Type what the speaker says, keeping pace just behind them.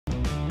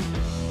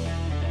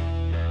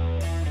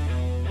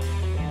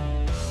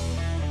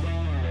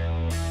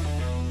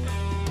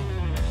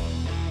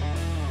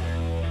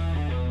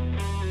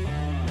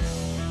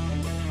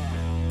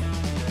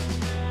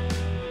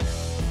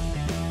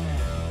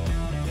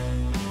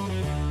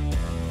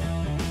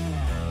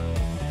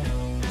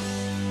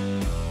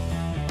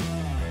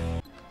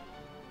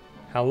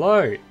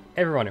Hello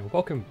everyone and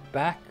welcome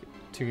back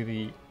to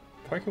the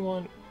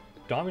Pokemon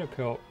Diamond and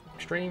Pearl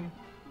Extreme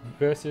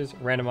versus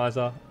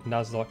Randomizer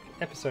Nuzlocke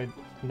episode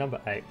number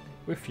 8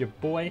 with your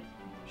boy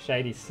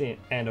ShadySyn,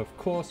 and of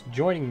course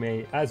joining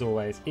me as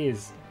always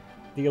is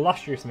the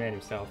illustrious man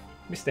himself,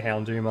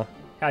 Misterhoundoomer.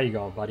 How you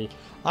going, buddy?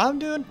 I'm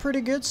doing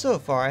pretty good so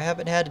far. I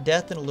haven't had a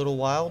death in a little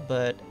while,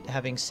 but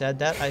having said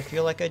that, I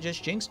feel like I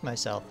just jinxed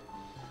myself.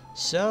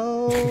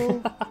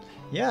 So,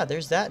 yeah,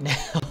 there's that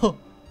now.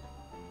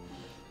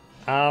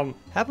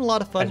 Having a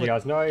lot of fun. As you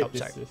guys know,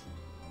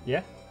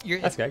 yeah.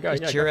 That's okay.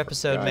 It's your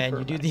episode, man.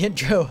 You do the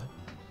intro.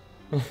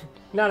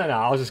 No.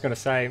 I was just gonna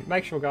say,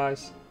 make sure,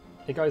 guys,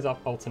 it goes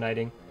up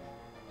alternating.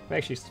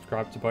 Make sure you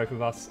subscribe to both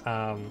of us.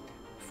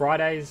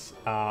 Fridays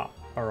are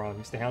on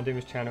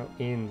Misterhoundoomer's channel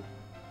in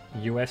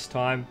US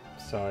time,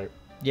 so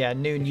yeah,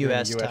 noon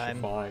US time.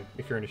 You're fine.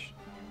 If you're in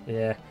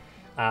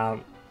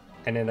and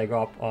then they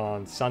go up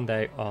on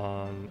Sunday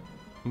on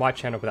my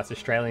channel, but that's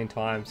Australian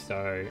time,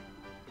 so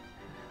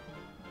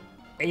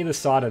either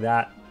side of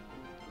that,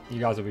 you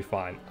guys will be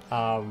fine.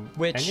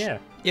 Which, yeah,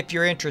 if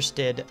you're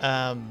interested,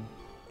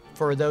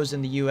 for those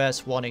in the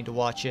US wanting to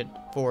watch it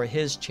for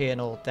his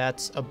channel,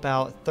 that's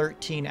about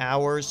 13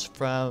 hours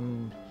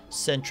from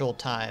Central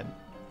Time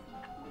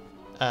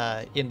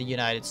in the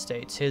United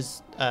States.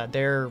 His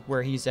there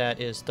where he's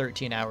at is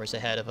 13 hours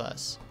ahead of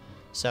us.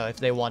 So if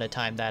they want to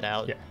time that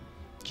out, yeah,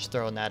 just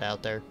throwing that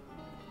out there.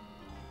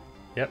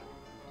 Yep.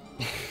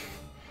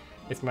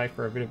 It's made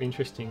for a bit of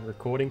interesting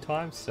recording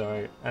time,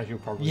 so as you'll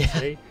probably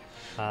see.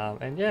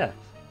 And yeah.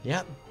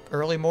 Yep.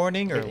 Early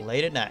morning or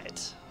late at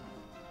night.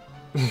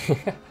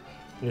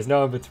 There's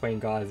no in between,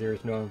 guys. There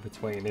is no in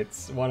between.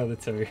 It's one of the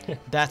two.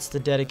 That's the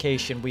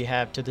dedication we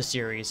have to the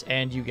series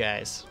and you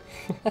guys.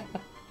 But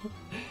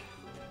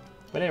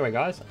anyway,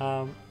 guys,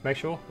 make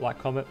sure like,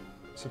 comment,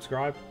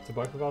 subscribe to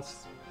both of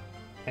us,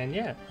 and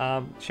yeah,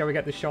 shall we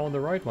get this show on the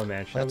road, my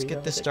man? Let's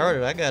get this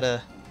started. I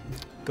gotta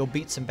go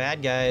beat some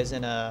bad guys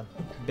in a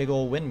big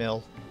old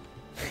windmill.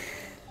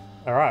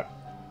 All right,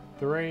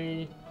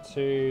 3,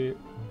 2,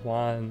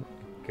 1,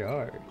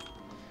 go.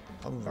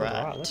 All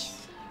right.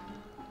 Let's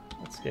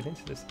get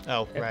into this.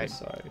 Episode. Right.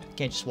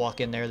 Can't just walk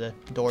in there. The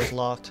door's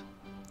locked.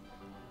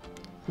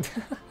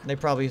 They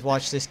probably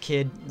watched this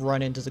kid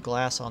run into the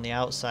glass on the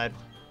outside.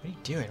 What are you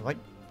doing? Why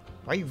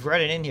are you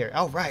running in here?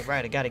 Oh, right,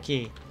 I got a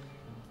key.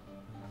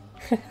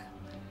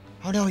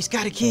 Oh no, he's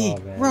got a key!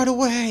 Oh, run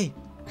away!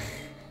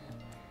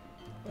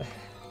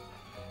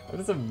 I'm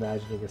just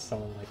imagining if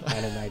someone like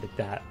animated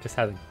that, just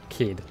had a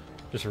kid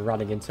just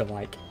running into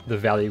like the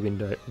valley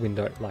window,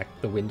 like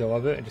the window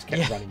of it, and just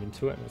kept running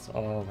into it. And it's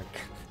oh my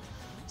god.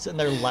 Sitting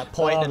there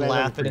pointing and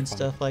laughing and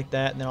stuff like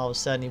that, and then all of a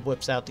sudden he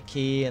whips out the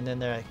key, and then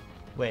they're like,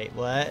 "Wait,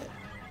 what?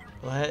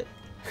 What?"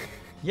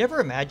 You ever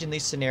imagine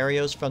these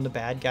scenarios from the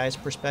bad guy's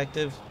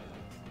perspective?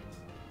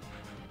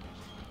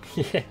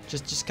 Yeah.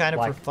 Just kind of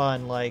like, for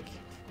fun, like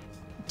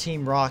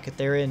Team Rocket,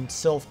 they're in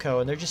Silphco,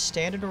 and they're just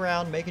standing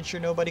around making sure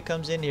nobody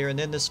comes in here, and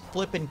then this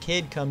flippin'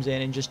 kid comes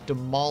in and just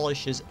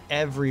demolishes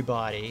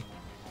everybody,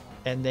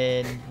 and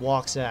then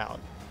walks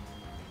out.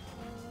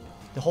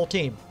 The whole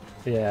team.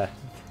 Yeah.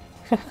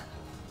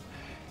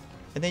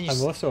 And then I'm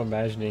also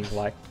imagining,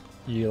 like,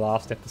 you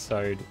last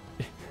episode,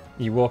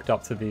 you walked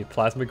up to the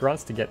plasma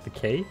grunts to get the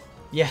key.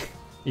 Yeah.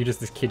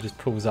 This kid just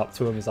pulls up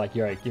to him, he's like,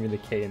 yo, give me the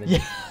key, and then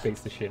just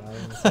beats the shit out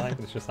of him.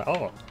 It's just like,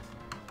 oh.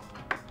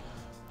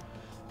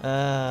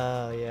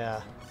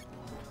 Yeah.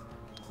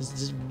 This is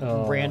just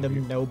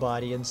random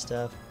nobody and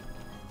stuff.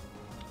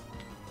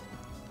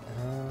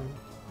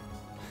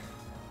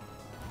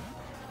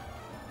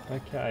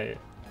 Okay.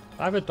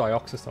 I have a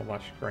Dioxys on my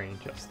screen,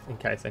 just in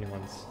case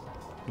anyone's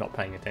not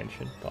paying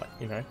attention, but,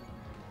 you know.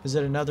 Is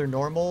it another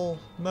normal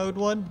mode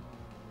one?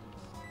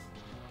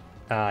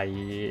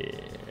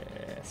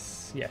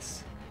 Yes.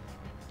 Yikes.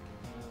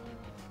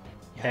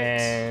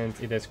 And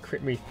it has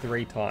crit me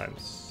 3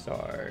 times,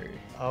 so...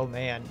 Oh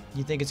man,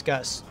 you think it's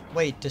got...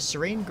 Wait, is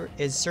Serene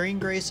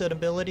Grace an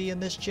ability in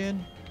this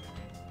gen?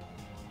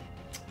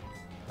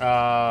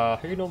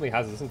 Who normally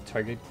has it? Doesn't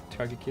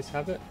Togekiss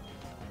have it?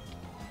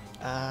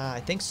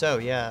 I think so,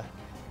 yeah.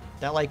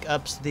 That like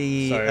ups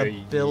the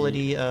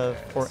ability of,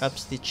 or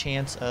ups the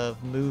chance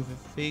of moves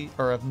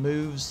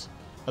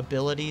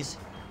abilities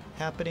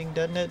happening,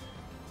 doesn't it?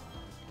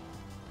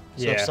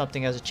 So if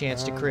something has a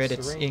chance to crit,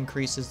 it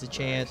increases the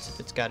chance.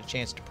 If it's got a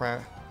chance to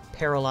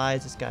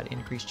paralyze, it's got an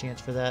increased chance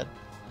for that.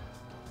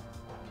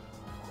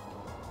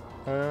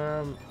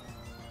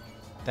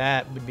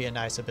 That would be a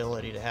nice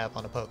ability to have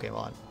on a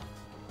Pokemon.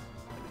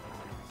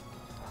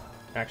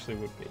 Actually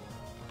would be.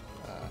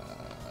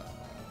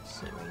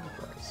 Serene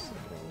Grace.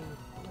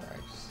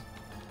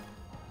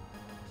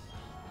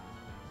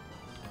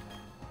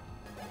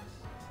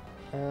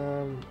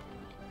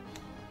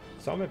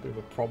 So I'm a bit of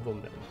a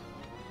problem then.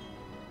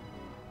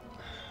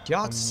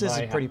 Deoxys is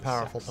a pretty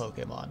powerful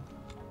Pokemon.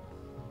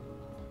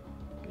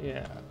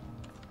 Yeah.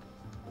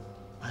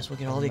 Might as well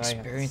get all the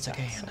experience I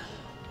can.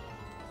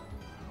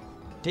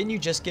 Didn't you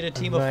just get a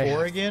team of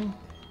 4 again?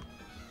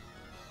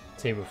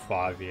 Team of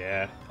 5,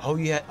 yeah. Oh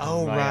yeah.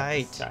 Oh I may have to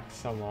right. sack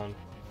someone.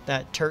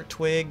 That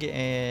Turtwig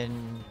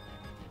and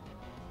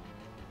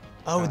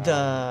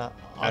the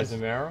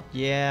Azumarill?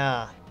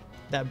 Yeah,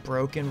 that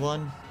broken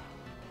one.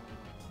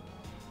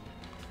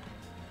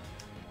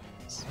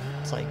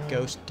 It's like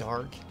Ghost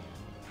Dark.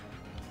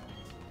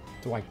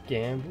 Do I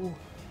gamble?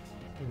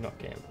 I'm not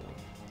gambling.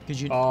 Could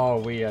you? Oh,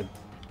 we are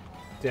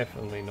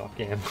definitely not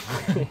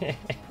gambling.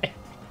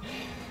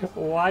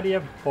 Why do you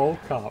have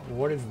bulk up?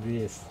 What is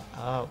this?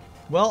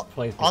 Well,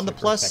 Please be on the super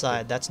plus effective.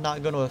 side, that's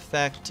not going to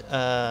affect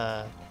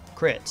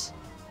crits.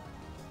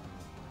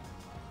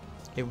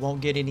 It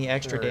won't get any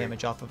extra True.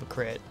 damage off of a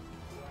crit.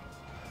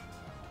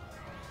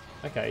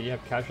 Okay, you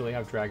have casually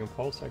have Dragon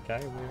Pulse.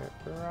 Okay,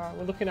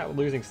 we're looking at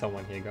losing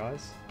someone here,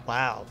 guys.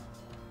 Wow.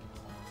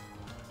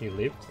 You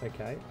lived.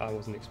 Okay, I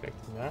wasn't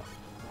expecting that.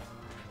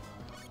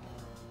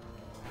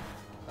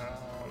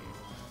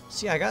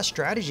 See, I got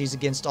strategies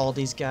against all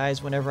these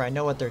guys whenever I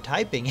know what their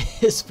typing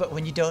is, but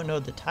when you don't know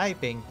the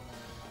typing,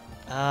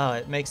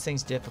 it makes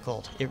things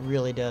difficult. It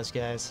really does,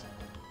 guys.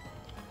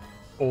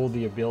 All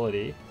the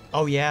ability.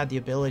 Oh yeah, the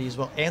ability as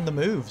well, and the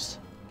moves.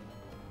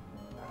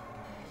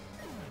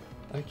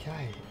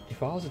 Okay,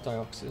 if I was a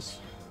Dioxys,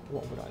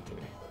 what would I do?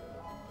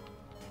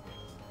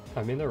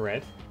 I'm in the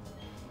red.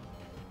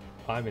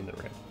 I'm in the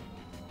red.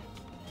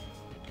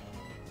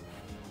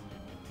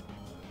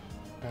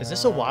 Is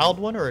this a wild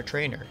one or a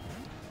trainer?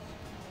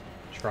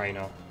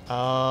 Trainer.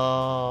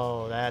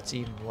 Oh, that's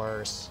even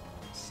worse.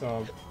 So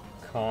I'm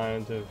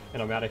kind of,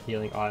 and I'm out of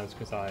healing items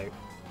because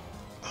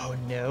Oh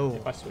no.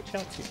 if I switch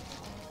out to,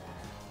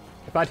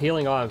 if I had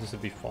healing items, this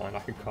would be fine. I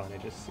could kind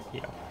of just sit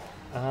here.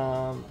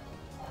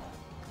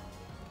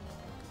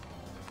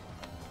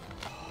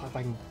 If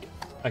I can,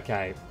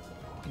 okay.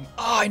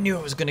 Oh, I knew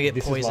it was gonna get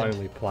This poisoned. is my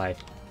only play.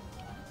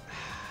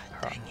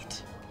 Dang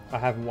it. I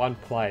have one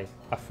play.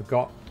 I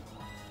forgot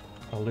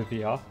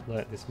Olivia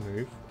learnt this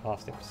move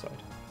last episode.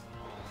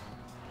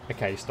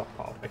 Okay, you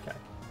stockpiled. Okay.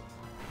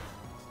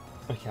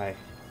 Okay.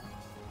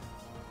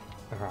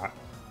 Alright.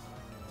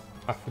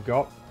 I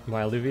forgot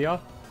my Olivia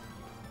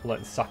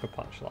learnt Sucker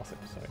Punch last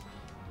episode.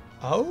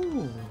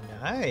 Oh,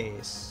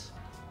 nice.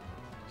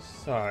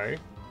 So,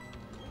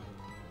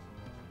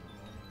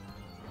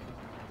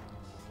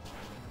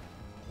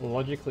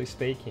 logically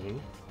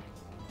speaking,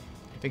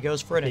 If it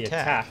goes for an if he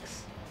attack.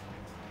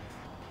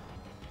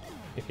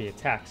 if he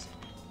attacks,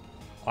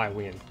 I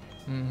win.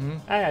 Mm-hmm.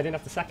 Hey, I didn't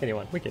have to sack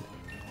anyone. Wicked.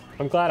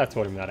 I'm glad I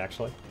taught him that,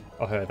 actually.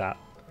 Or her that.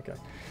 Okay.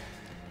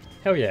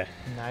 Hell yeah.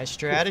 Nice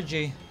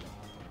strategy.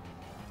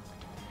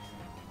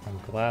 I'm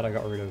glad I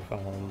got rid of,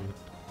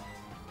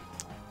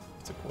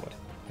 what's it called?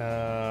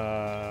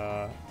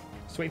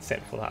 Sweet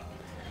Scent for that.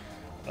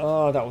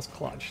 Oh, that was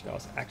clutch. That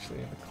was actually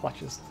the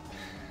clutchest.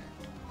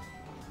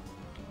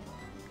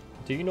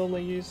 Do you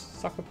normally use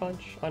Sucker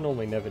Punch? I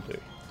normally never do.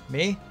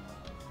 Me?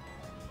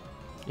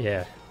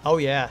 Yeah. Oh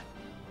yeah.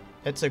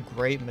 It's a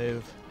great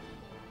move.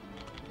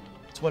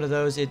 It's one of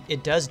those,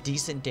 it does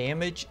decent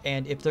damage,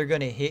 and if they're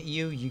going to hit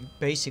you, you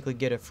basically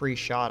get a free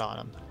shot on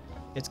them.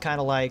 It's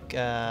kind of like,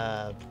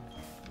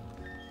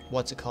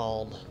 what's it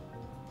called?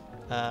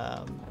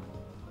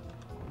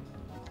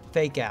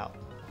 Fake Out.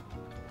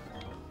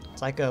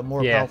 It's like a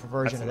more powerful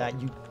version of that.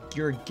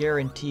 You're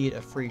guaranteed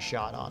a free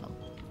shot on them,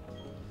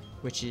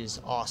 which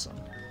is awesome.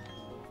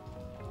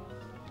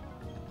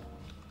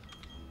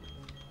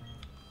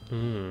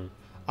 Hmm.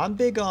 I'm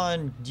big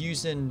on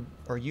using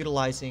or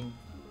utilizing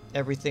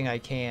everything I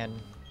can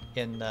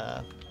in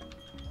the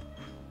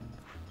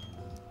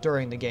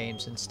during the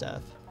games and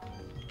stuff.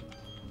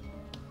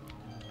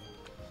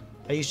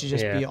 I used to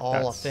just be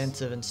all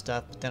offensive and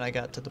stuff, but then I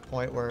got to the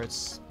point where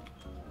it's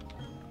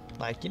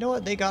like, you know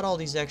what, they got all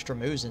these extra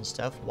moves and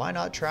stuff, why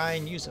not try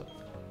and use them?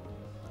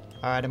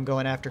 Alright, I'm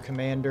going after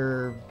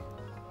Commander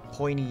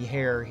Pointy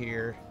Hair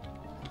here.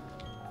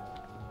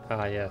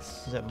 Ah,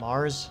 yes. Is it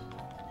Mars?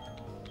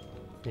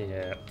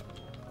 Yeah.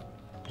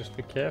 Just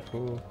be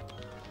careful.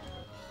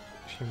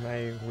 She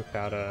may whip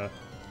out a...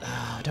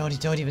 Oh,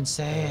 don't even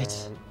say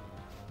it.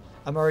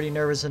 I'm already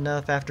nervous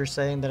enough after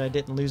saying that I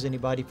didn't lose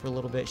anybody for a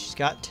little bit. She's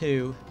got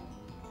 2.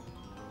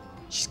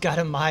 She's got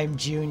a Mime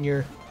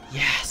Junior.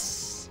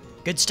 Yes!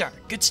 Good start,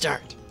 good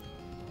start.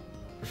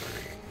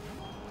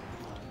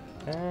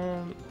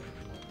 I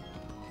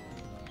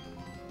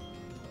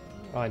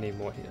need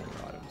more healing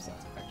items.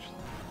 That's actually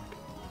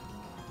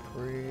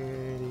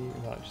pretty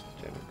much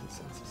the general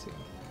consensus here.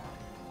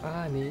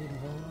 I need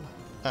more.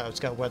 Oh, it's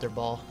got Weather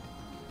Ball.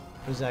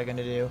 What's that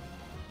gonna do?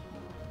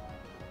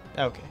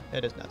 Okay,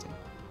 that is nothing.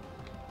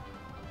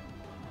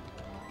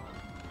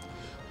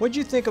 What'd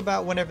you think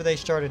about whenever they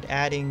started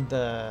adding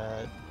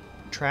the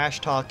trash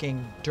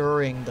talking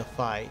during the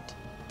fight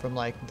from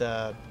like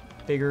the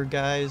bigger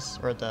guys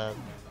or the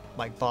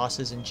like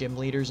bosses and gym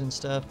leaders and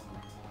stuff?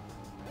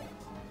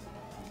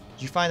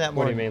 Did you find that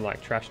more? What do you mean,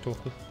 like trash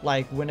talking?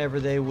 Like whenever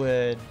they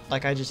would,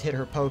 like I just hit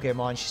her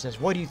Pokemon, she says,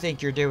 "What do you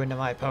think you're doing to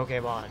my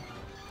Pokemon?"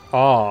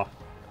 Oh.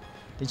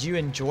 Did you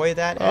enjoy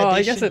that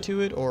addition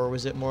to it, or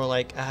was it more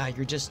like,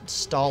 you're just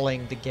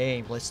stalling the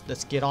game?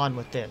 Let's get on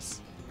with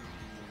this.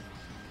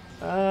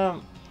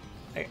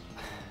 It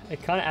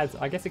kind of adds.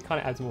 I guess it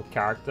kind of adds more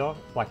character,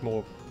 like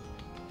more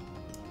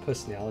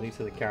personality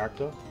to the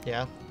character.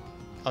 Yeah.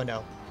 Oh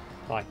no.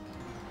 Like.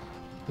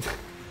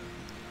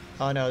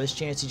 Oh no, this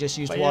Chansey just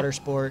used But water yeah.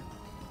 sport.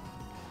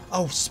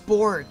 Oh,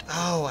 sport.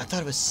 Oh, I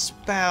thought it was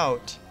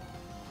spout.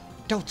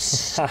 Don't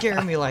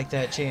scare me like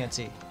that,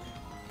 Chansey.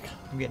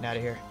 I'm getting out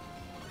of here.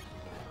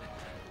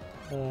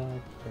 Oh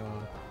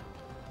god.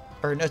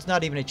 Or no, it's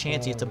not even a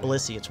Chansey, it's a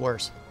Blissey. It's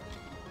worse.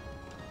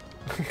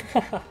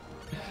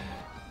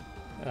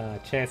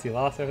 Chansey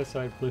last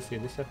episode, Blissey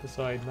in this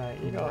episode, mate.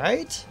 You know,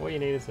 Right? all you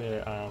need is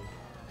a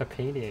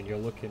peony and you're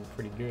looking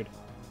pretty good.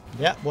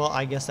 Yeah, well,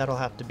 I guess that'll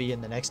have to be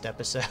in the next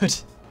episode.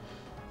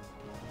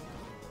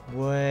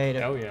 Wait.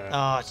 Oh yeah.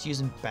 Oh, it's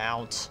using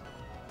bounce.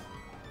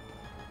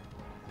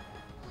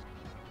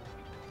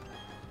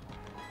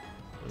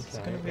 It's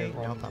Okay, gonna be.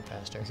 everyone- Nope, I'm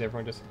faster. Does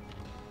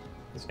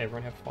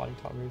everyone have fighting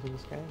type moves in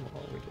this game,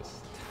 or are we just?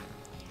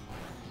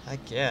 I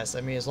guess.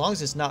 I mean, as long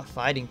as it's not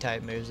fighting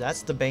type moves,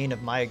 that's the bane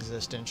of my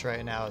existence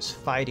right now. Is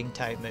fighting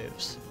type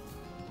moves.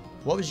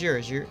 What was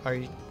yours?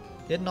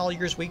 Isn't all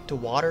yours weak to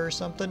water or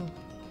something?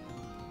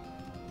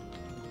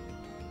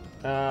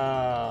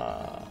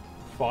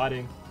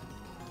 Fighting.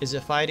 Is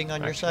it fighting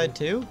on your side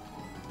too?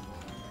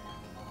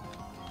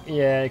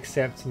 Yeah,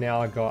 except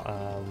now I've got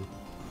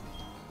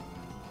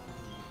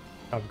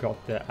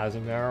the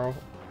Azumarill.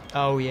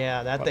 Oh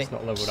yeah, that But thing. it's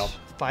not leveled up.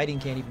 Fighting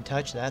can't even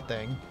touch that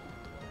thing.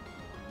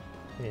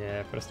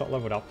 Yeah, but it's not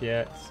leveled up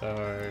yet,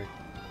 so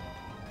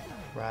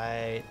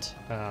Right.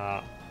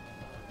 I'm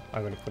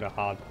gonna put a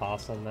hard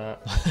pass on that.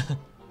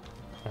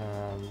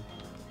 Oh.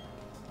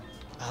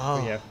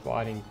 But yeah,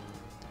 fighting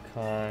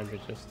kind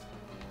of just.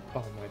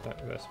 Oh no, don't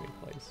reverse me,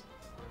 please.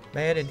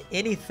 Man, and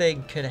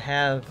anything could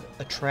have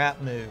a trap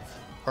move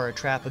or a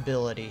trap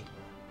ability.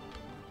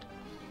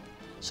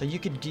 So you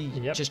could be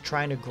just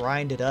trying to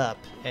grind it up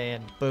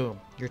and boom,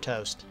 you're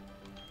toast.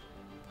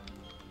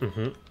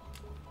 Mm-hmm.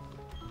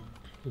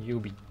 You'll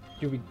be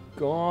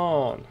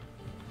gone.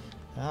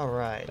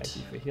 Alright. Thank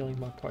you for healing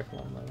my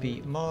Pokemon, mate.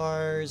 Beat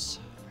Mars.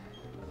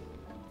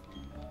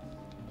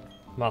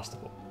 Master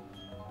Ball.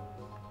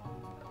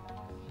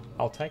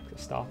 I'll take the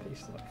star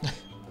piece though.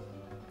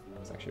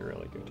 It's actually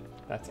really good.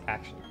 That's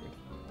actually good.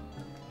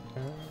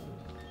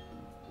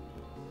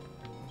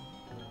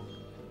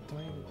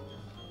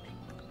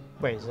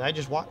 Wait, did I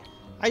just walk?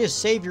 I just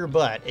save your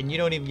butt and you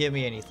don't even give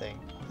me anything.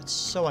 That's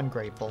so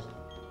ungrateful.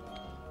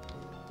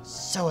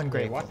 So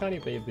ungrateful.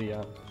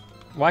 Yeah,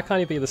 why can't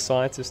he be the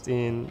scientist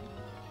in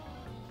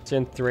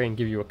Gen 3 and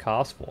give you a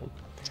cast form?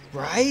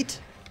 Right?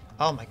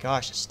 Oh my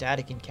gosh, a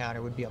static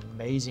encounter would be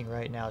amazing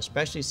right now,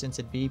 especially since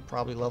it'd be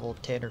probably level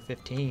 10 or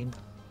 15.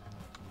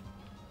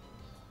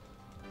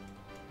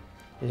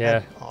 Yeah.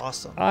 That'd be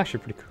awesome. Actually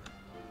pretty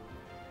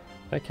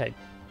cool. Okay.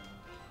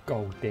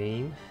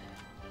 Goldeen.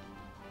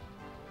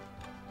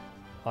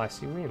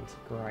 Icy Winds.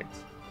 Great.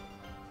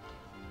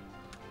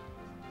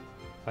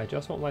 I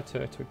just want my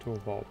Turtle to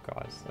evolve,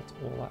 guys. That's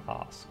all I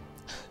ask.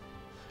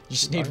 You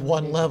just need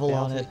one level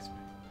on it.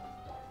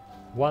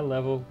 One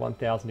level,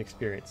 1,000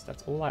 experience.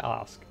 That's all I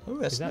ask.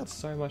 Ooh, Is that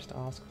so much to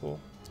ask for?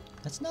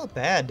 That's not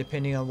bad,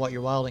 depending on what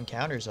your wild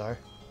encounters are.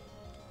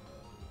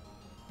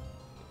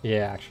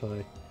 Yeah,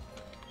 actually.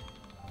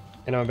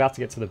 And I'm about to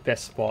get to the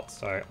best spot,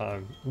 so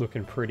I'm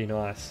looking pretty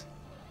nice.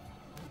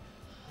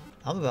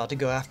 I'm about to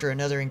go after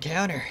another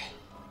encounter.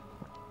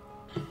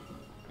 Oh,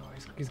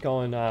 he's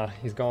going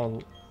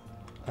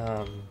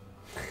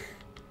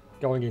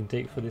going in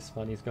deep for this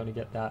one. He's going to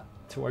get that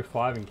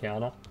 205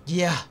 encounter.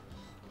 Yeah.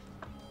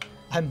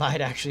 I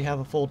might actually have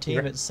a full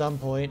team at some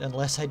point,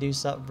 unless I do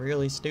something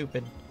really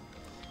stupid.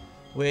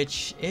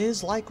 Which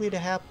is likely to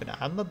happen.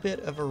 I'm a bit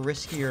of a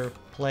riskier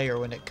player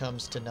when it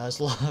comes to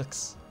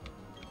Nuzlocks.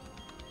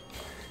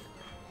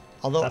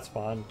 Although, that's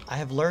fine. I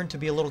have learned to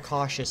be a little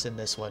cautious in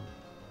this one.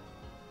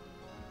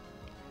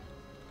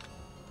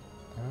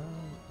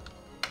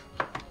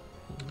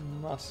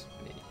 Must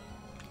be.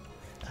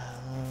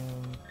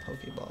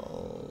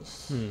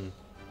 Pokeballs.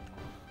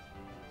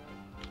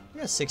 I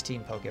got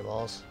 16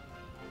 Pokeballs.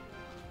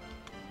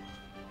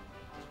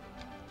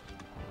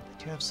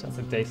 I do have some.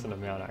 That's a decent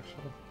amount,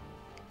 actually.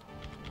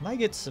 Might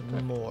get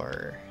some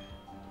more.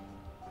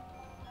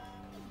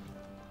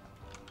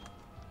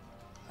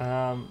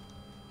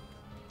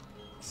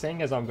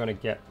 Seeing as I'm going to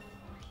get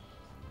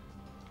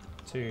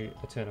to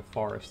Eternal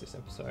Forest this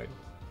episode.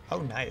 Oh,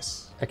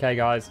 nice. Okay,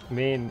 guys,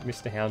 me and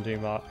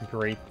Misterhoundoomer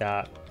agreed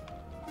that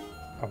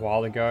a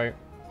while ago.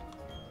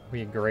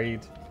 We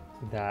agreed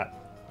that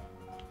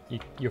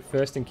your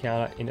first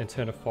encounter in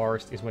Eternal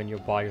Forest is when you're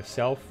by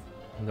yourself,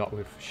 not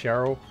with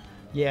Cheryl.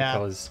 Yeah.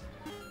 Because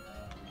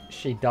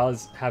she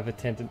does have a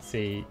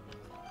tendency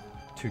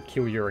to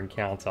kill your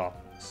encounter.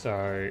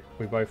 So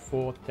we both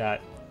thought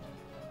that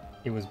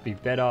it would be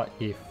better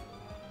if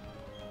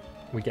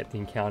we get the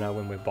encounter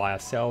when we're by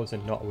ourselves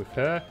and not with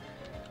her,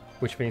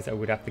 which means that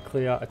we'd have to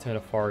clear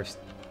Eternal Forest.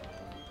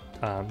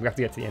 We have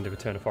to get to the end of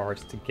Eternal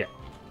Forest to get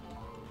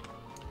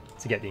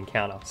the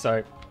encounter.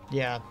 So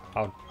yeah,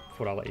 I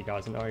thought I'd let you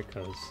guys know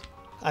because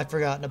I've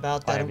forgotten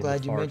about that. I'm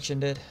glad you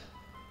mentioned it.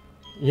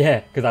 Yeah,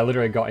 because I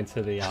literally got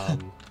into the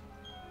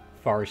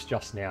forest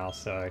just now,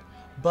 so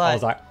I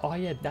was like, oh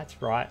yeah,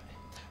 that's right.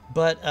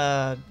 But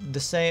the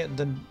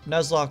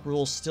Nuzlocke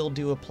rules still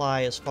do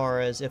apply as far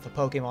as if a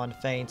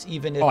Pokemon faints,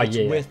 even if it's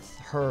with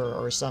her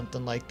or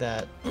something like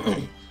that,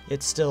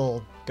 it's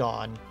still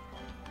gone.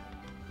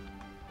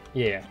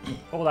 Yeah,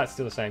 all that's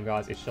still the same,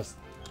 guys. It's just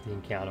the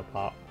encounter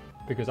part,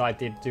 because I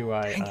did do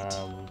a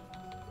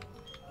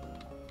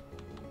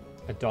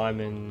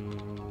diamond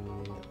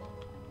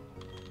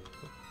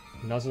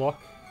Nuzlocke,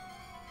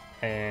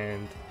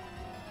 and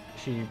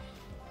she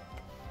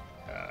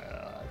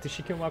did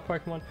she kill my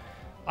Pokemon?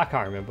 I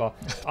can't remember.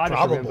 I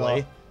just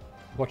remember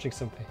watching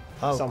some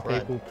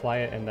people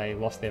play it and they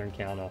lost their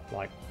encounter,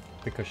 like,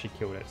 because she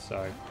killed it.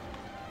 So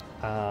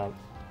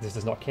this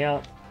does not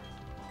count.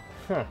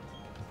 Huh.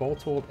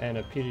 Voltorb and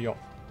a Pidgeotto.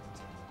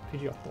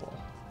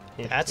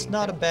 That's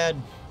not a bad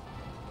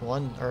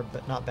one, or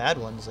not bad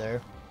ones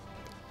there.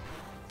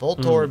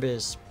 Voltorb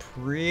is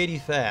pretty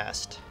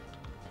fast.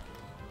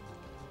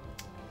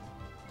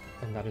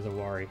 And that is a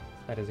worry.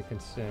 That is a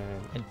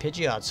concern. And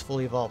Pidgeot's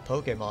fully evolved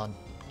Pokemon.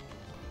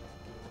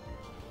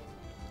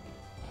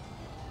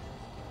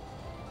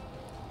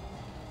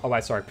 Oh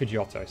wait, sorry,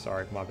 Pidgeotto.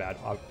 Sorry, my bad.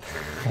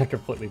 I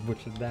completely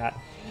butchered that.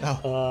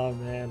 Oh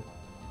man.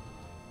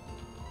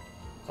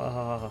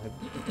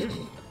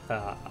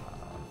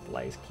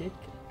 Blaze kick.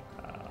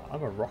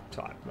 I'm a rock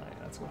type, mate.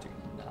 That's gonna do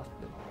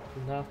nothing.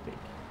 Nothing.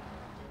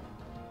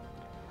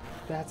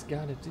 That's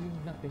gonna do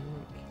nothing.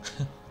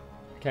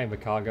 Okay,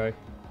 Makago.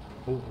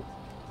 Ooh.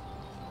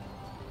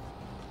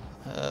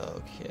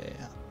 Okay.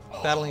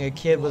 Battling a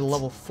kid with a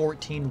level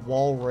 14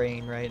 wall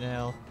rain right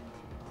now.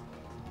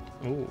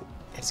 Ooh.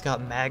 It's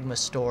got Magma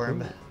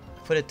Storm.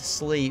 Put it to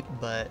sleep,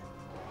 but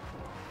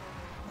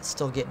it's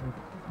still getting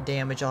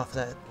damage off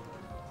that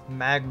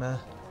magma.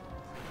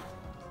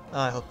 Oh,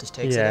 I hope this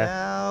takes it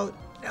out.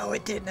 No,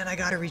 it didn't, and I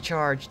gotta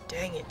recharge.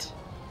 Dang it.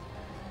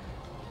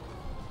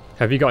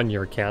 Have you gotten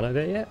your encounter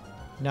there yet?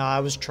 No, I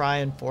was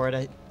trying for it.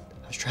 I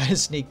was trying to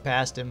sneak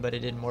past him, but it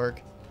didn't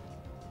work.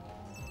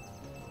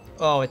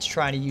 Oh, it's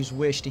trying to use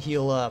Wish to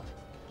heal up.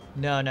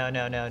 No, no,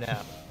 no, no,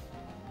 no.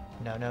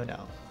 No, no,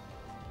 no.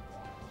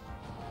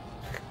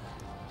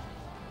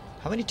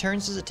 How many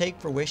turns does it take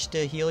for Wish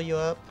to heal you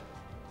up?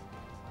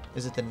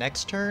 Is it the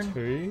next turn?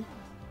 2?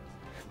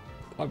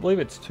 I believe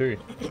it's 2.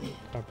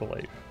 I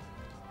believe.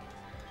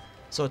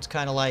 So it's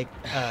kind of like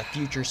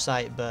Future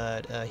Sight,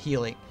 but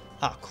healing.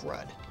 Ah,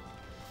 crud.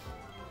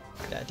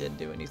 That didn't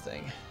do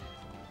anything.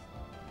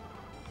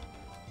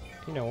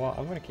 You know what?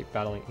 I'm going to keep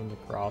battling in the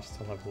grass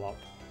to level up.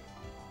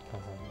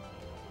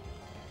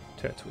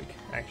 Turtwig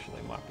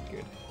actually might be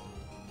good.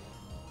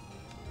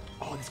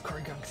 Oh, there's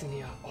Croagunks in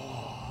here.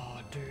 Oh,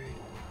 dude.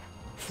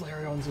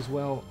 Flareons as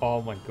well.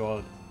 Oh my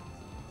god.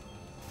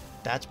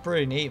 That's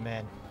pretty neat,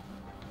 man.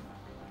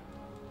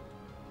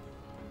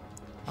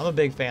 I'm a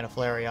big fan of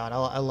Flareon.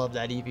 I love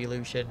that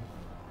evolution.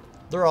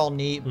 They're all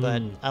neat,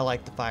 but I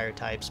like the fire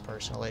types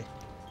personally.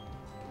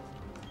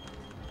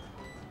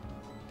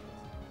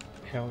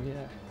 Hell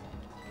yeah.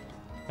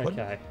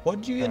 Okay.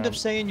 What did you end up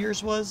saying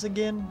yours was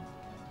again?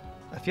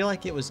 I feel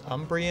like it was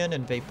Umbreon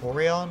and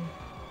Vaporeon.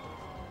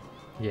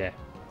 Yeah.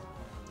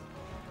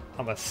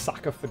 I'm a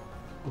sucker for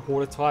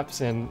water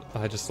types, and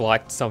I just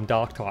liked some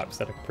dark types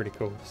that are pretty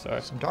cool. So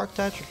some dark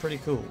types are pretty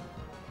cool.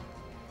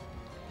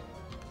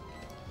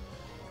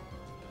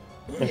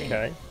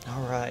 Okay.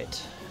 All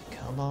right.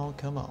 Come on,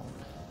 come on.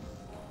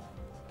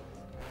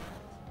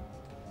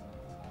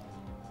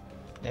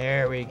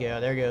 There we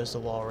go. There goes the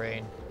wall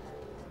rain.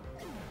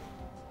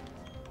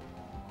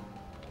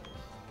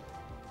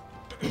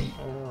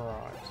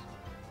 Alright.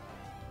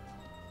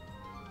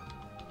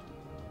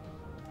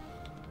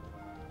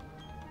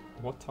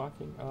 What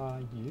typing are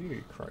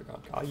you,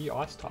 Krogunk? Are you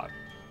ice type?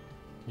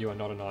 You are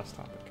not an ice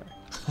type, okay.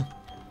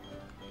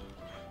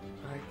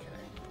 Okay.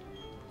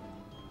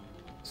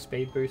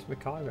 Speed boost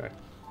Makago.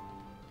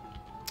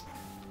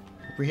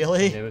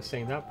 Really? Never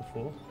seen that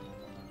before.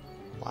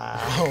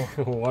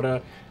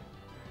 Wow.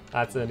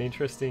 That's an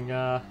interesting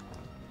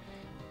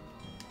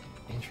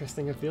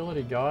interesting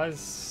ability,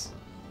 guys.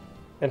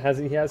 And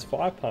he has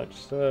Fire Punch,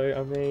 so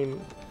I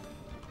mean,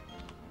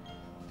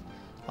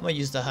 I'm gonna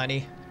use the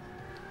honey.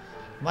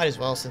 Might as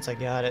well since I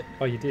got it.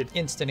 Oh, you did.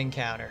 Instant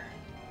encounter.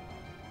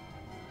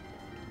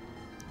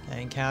 The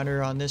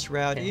encounter on this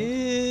route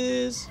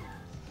is...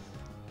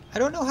 I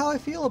don't know how I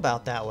feel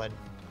about that one.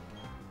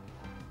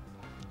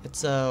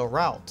 It's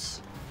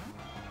routes.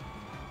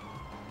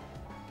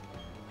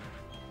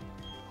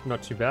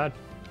 Not too bad.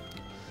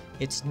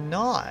 It's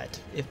not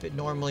if it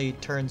normally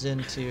turns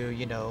into,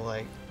 you know,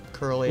 like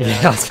Curly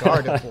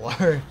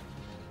Gardevoir.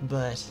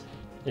 But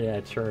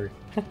yeah, true.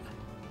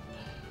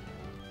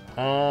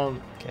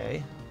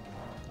 Okay.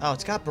 Oh,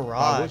 it's got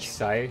Barrage. I would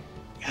say.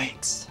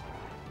 Yikes.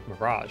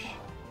 Mirage.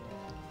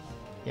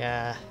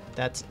 Yeah,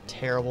 that's a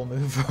terrible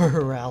move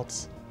for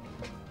routes.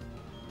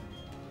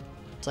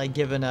 It's like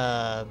giving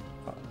an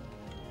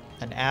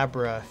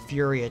Abra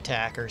Fury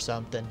attack or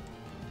something.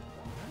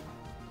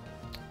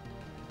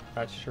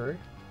 That's true.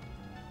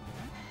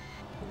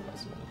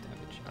 That's a lot of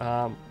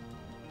damage.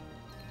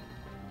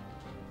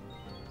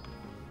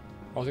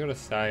 I was gonna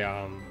say,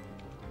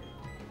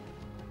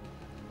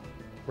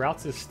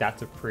 Routes'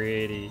 stats are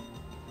pretty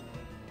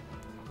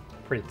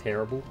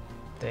terrible.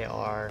 They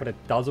are. But it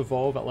does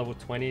evolve at level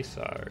 20,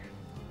 so...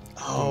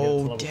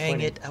 Oh, dang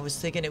 20. It. I was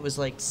thinking it was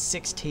like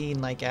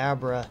 16 like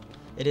Abra.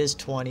 It is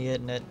 20,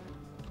 isn't it?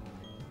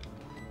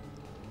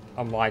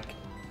 I'm like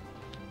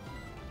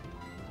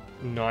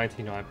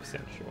 99%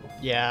 sure.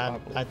 Yeah,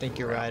 I think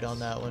you're right on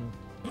that one.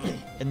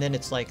 And then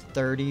it's like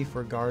 30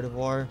 for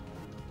Gardevoir.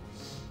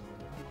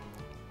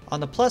 On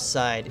the plus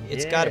side,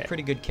 it's got a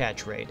pretty good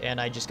catch rate, and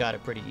I just got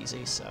it pretty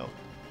easy, so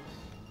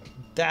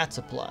that's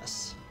a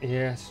plus.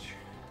 Yes,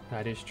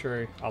 that is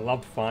true. I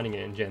loved finding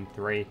it in Gen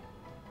 3.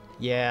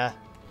 Yeah.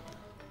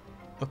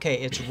 Okay,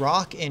 it's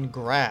rock and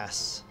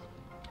grass.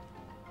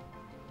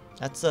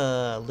 That's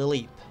a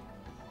Lileep.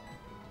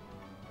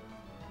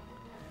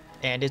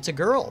 And it's a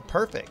girl.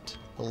 Perfect.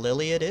 A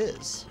Lily it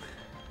is.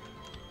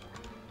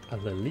 A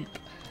Lileep.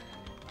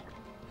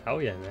 Hell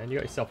yeah, man. You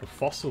got yourself a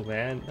fossil,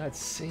 man. That's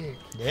sick.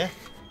 Yeah.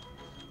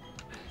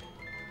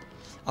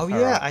 Oh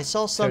yeah, I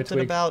saw something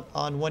about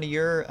on one of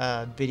your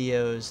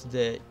videos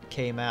that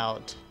came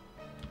out.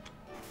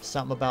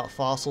 Something about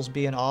fossils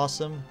being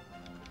awesome.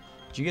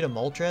 Did you get a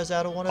Moltres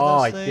out of one of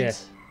those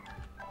things?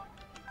 Yeah.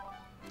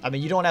 I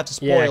mean, you don't have to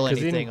spoil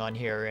anything on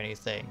here or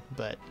anything,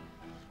 but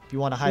if you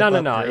want to hype up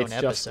your own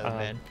episode,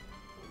 man.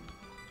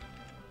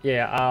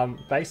 Yeah,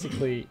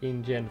 basically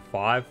in Gen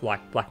 5,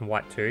 like Black and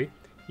White 2,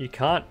 you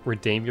can't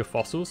redeem your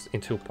fossils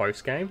until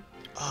post-game.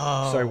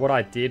 Oh. So what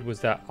I did was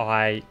that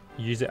I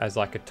use it as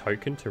like a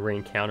token to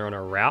re-encounter on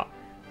a route,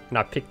 and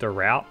I picked a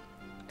route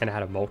and it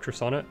had a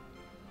Moltres on it.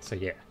 So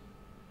yeah,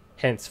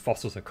 hence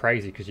fossils are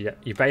crazy, because you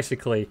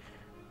basically,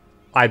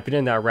 I'd been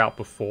in that route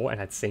before and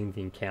had seen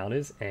the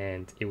encounters,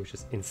 and it was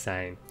just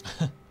insane.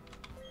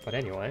 But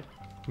anyway,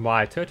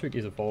 my Turtwig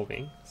is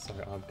evolving, so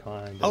I'm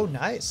kind of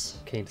nice.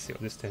 Keen to see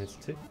what this turns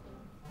into.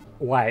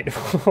 Wait,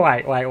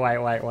 wait.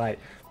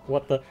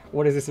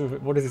 What is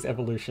this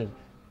evolution?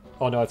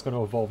 Oh no, it's going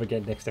to evolve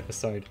again next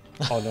episode.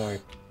 Oh no.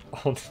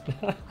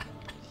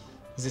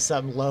 Is this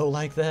something low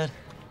like that?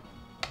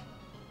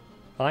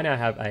 I now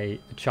have a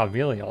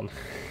Charmeleon.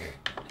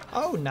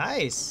 Oh,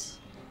 nice.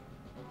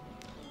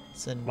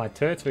 My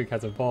Turtwig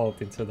has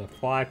evolved into the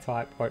fire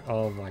type.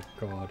 Oh my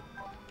god.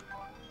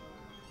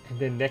 And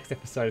then next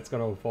episode it's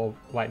going to evolve.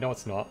 Wait, no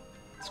it's not.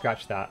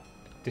 Scratch that.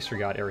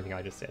 Disregard everything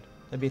I just said.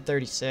 That'd be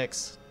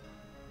 36.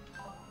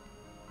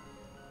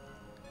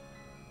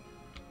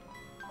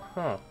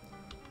 Huh.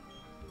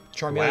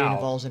 Charmeleon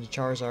evolves into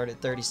Charizard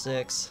at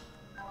 36.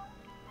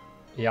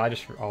 Yeah, I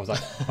was like,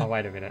 oh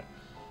wait a minute.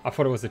 I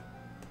thought it was a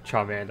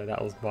Charmander.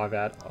 That was my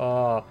bad.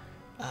 Oh,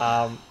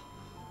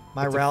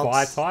 my it's routes.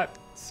 A fire type,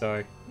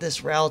 so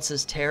this routes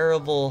is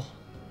terrible.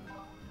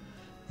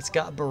 It's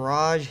got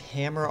Barrage,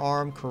 Hammer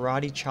Arm,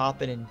 Karate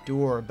Chop, and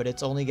Endure, but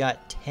it's only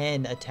got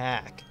 10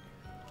 attack.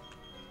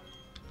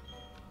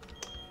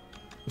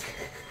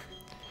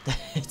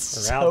 It's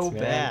so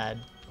bad.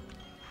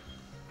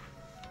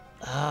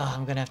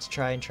 I'm gonna have to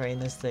try and train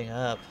this thing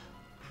up.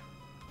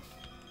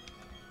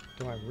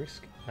 Do I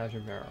risk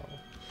Azumarill?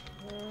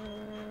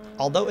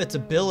 Although its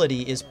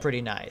ability is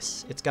pretty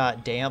nice. It's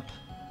got damp,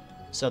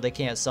 so they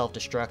can't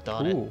self-destruct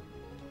on it.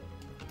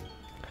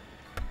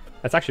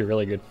 That's actually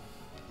really good.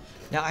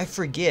 Now I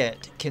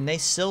forget, can they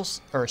still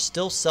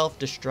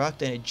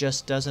self-destruct and it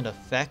just doesn't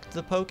affect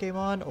the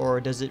Pokemon, or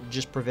does it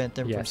just prevent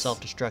them from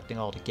self-destructing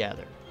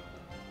altogether?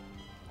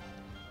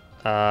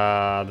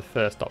 The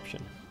first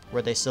option.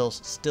 Where they still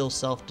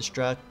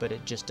self-destruct, but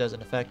it just doesn't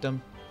affect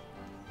them?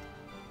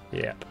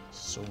 Yep.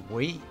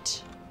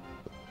 Sweet.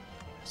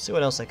 Let's see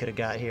what else I could have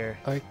got here.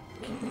 I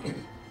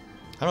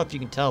don't know if you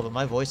can tell, but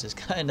my voice is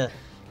kind of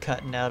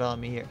cutting out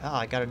on me here. Oh,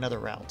 I got another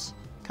routes.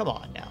 Come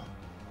on now.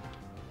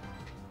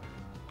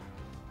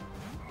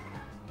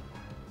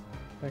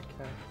 Okay.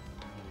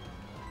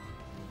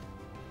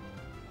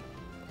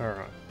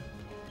 Alright.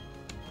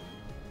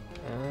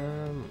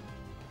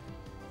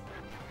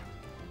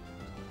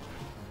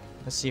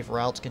 Let's see if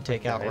routes can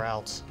take out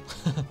routes.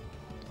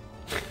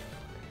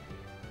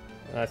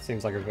 That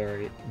seems like a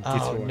very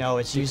no,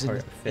 it's using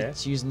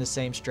the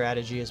same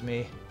strategy as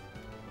me.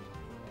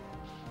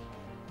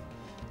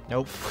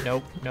 Nope.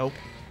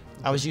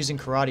 I was using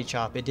Karate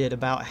Chop. It did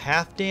about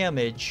half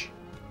damage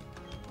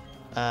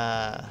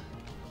at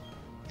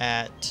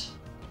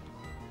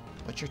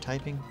what's your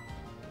typing?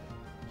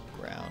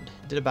 Ground.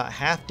 It did about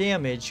half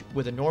damage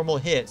with a normal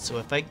hit,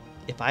 so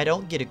if I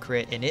don't get a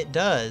crit and it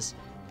does,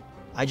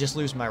 I just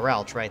lose my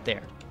routes right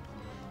there.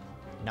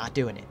 Not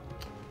doing it.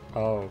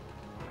 Oh,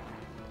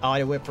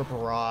 it went for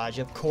Barrage.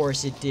 Of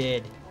course it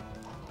did.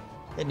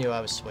 It knew I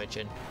was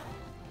switching.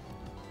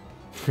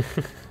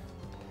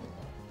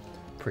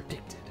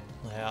 Predicted.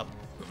 Yep.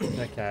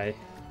 Okay.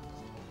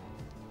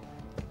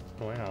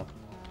 Wow.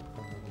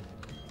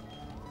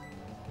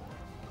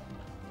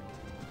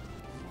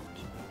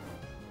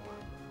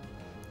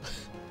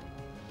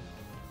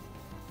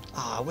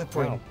 I went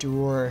for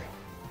Endure.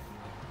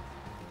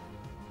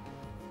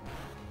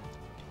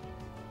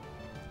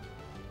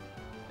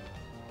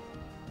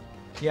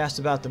 You asked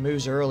about the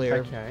moves earlier.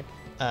 Okay.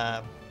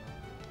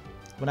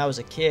 When I was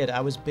a kid,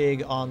 I was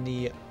big on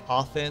the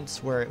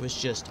offense where it was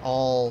just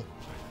all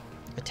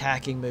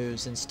attacking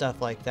moves and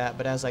stuff like that.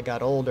 But as I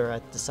got older, I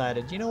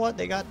decided, you know what?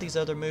 They got these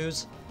other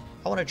moves.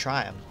 I want to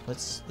try them.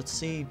 Let's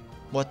see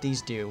what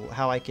these do,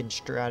 how I can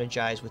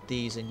strategize with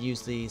these and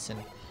use these and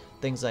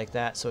things like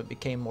that. So it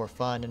became more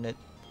fun, and it,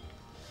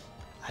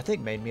 I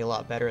think, made me a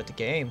lot better at the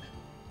game.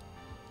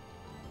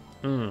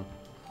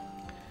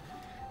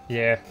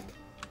 Yeah.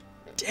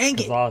 Dang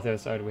it! Last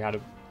episode we had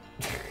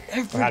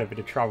a bit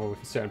of trouble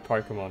with certain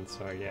Pokemon,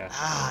 so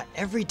yeah.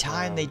 Every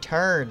time they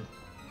turn.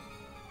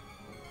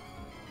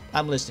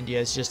 I'm listening to you.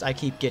 It's just I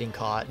keep getting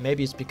caught.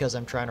 Maybe it's because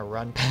I'm trying to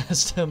run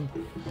past them.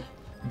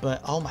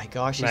 But oh my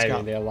gosh, he's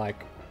maybe they're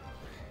like,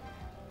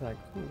 ooh,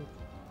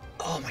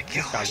 oh my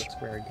this guy gosh. looks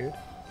very good.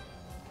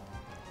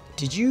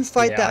 Did you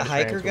fight Yeah, that I just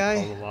hiker ran into a guy?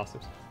 problem last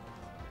episode.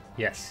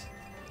 Yes.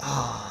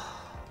 Ah.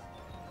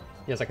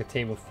 He has like a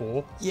team of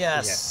 4.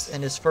 Yes,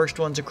 and his first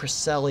one's a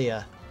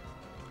Cresselia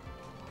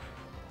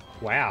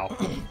Wow.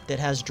 that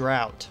has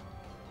drought.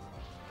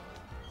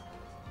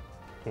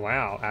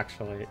 Wow,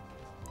 actually.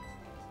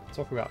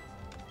 Talk about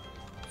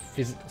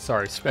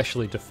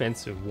especially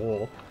defensive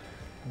wall.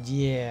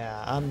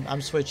 Yeah,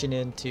 I'm switching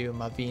into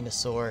my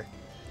Venusaur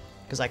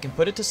because I can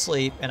put it to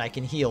sleep and I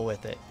can heal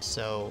with it.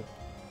 So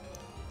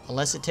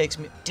unless it takes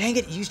me, dang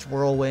it, it used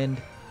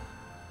Whirlwind.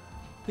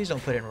 Please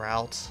don't put in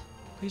routes.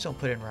 Please don't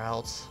put in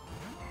routes.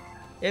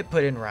 It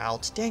put in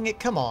routes. Dang it,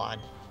 come on.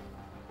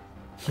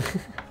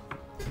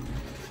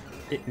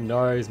 It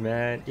knows,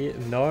 man. It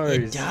knows.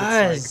 It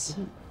does.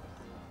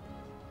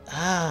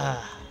 Like,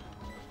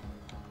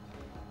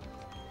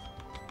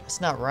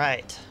 that's not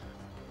right.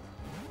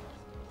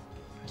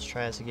 Let's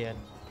try this again.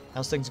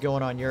 How's things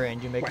going on your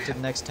end? You make it to the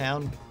next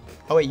town?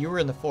 Oh wait, you were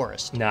in the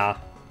forest. nah.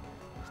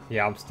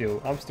 Yeah, I'm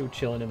still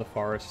chilling in the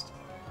forest.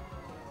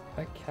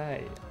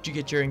 Okay. Did you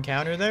get your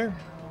encounter there?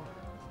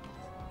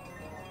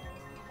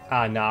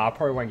 Nah, I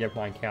probably won't get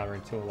my encounter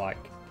until like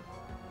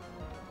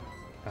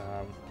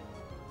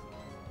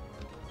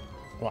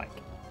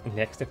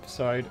next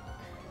episode.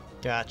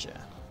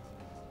 Gotcha.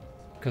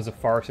 Because the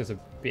forest is a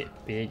bit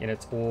big and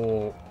it's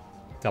all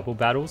double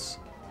battles.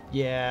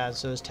 Yeah,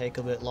 so those take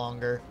a bit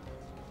longer.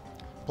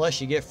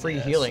 Plus, you get free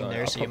healing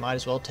there, so you might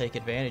as well take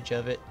advantage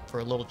of it for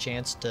a little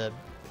chance to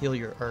heal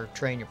your or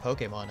train your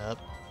Pokemon up.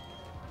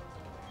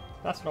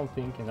 That's what I'm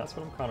thinking. That's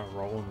what I'm kind of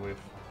rolling with.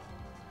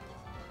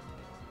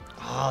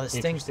 Oh, this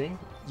thing's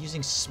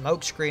using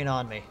smokescreen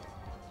on me.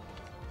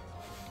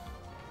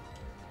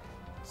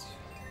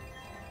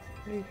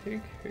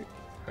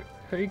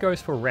 Who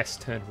goes for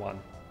rest turn 1?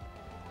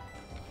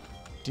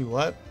 Do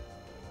what?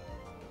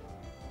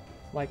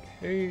 Like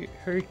who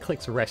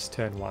clicks rest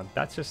turn 1?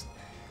 That's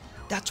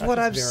what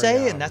I'm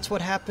saying. very, That's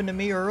what happened to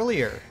me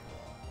earlier.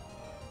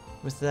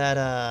 With that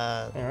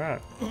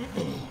Alright. I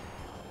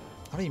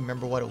don't even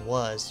remember what it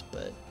was,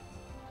 but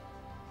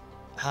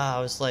I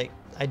was like,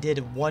 I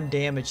did 1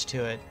 damage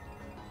to it,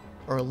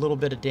 or a little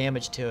bit of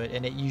damage to it,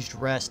 and it used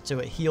rest, so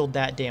it healed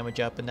that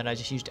damage up, and then I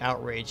just used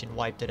outrage and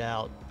wiped it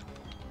out.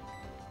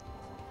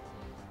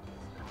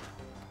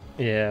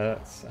 Yeah,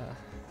 that's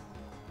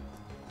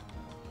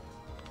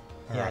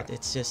Yeah, Alright.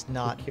 it's just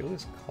not. Kill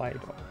this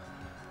Claydol.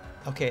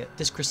 Okay,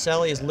 this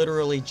Cresselia is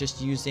literally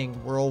just using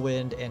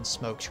Whirlwind and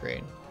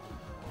Smokescreen.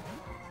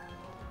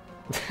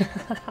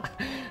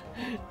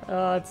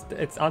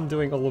 It's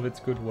undoing all of its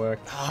good work.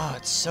 Oh,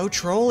 it's so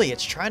trolly.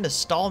 It's trying to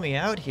stall me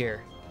out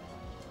here.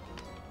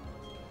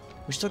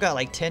 We still got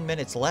like 10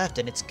 minutes left,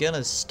 and it's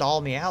gonna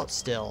stall me out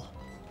still.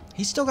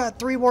 He's still got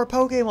 3 more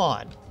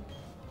Pokemon.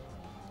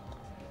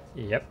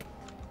 Yep.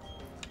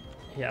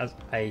 He has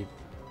a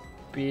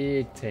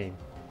big team.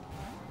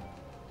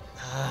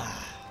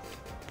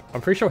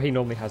 I'm pretty sure he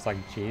normally has like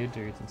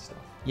Geodudes and stuff.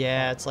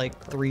 Yeah, it's like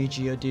 3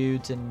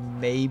 Geodudes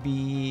and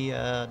maybe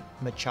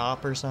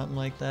Machop or something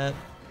like that.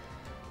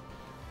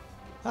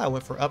 I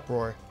went for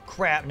Uproar.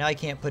 Crap, now I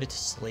can't put it to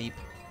sleep.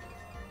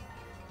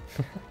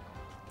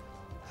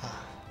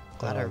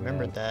 Glad I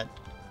remembered that.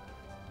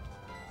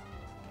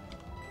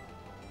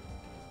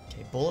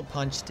 Okay, Bullet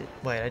Punch.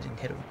 Wait, I didn't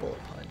hit it with Bullet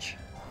Punch.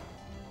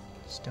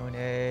 Stone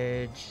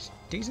Edge.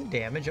 Decent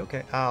damage,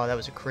 okay. Oh, that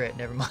was a crit,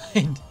 never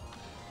mind.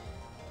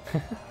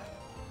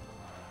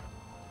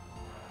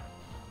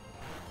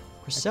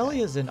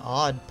 Cresselia is an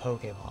odd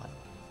Pokemon.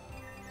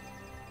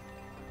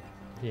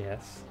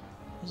 Yes.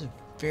 He's a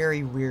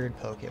very weird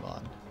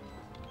Pokemon.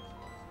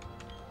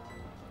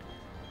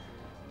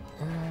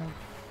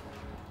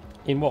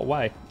 In what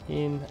way?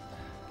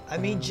 I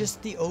mean,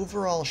 just the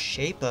overall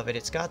shape of it.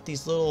 It's got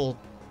these little,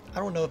 I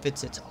don't know if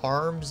it's its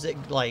arms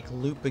that like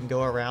loop and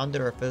go around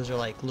it, or if those are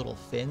like little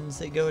fins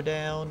that go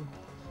down.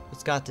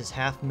 It's got this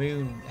half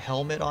moon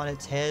helmet on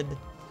its head,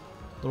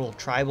 little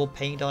tribal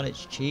paint on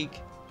its cheek.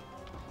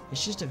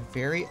 It's just a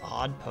very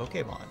odd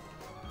Pokemon.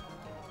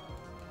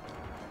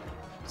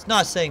 It's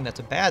not saying that's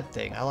a bad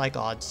thing. I like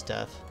odd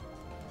stuff.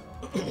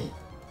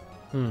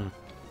 I'm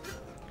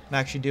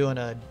actually doing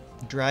a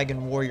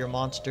Dragon Warrior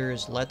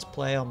Monsters Let's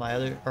Play on my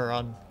other, or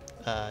on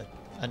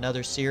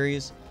another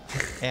series.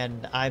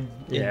 and I'm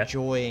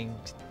enjoying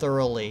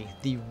thoroughly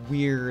the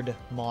weird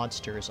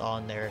monsters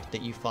on there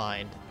that you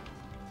find.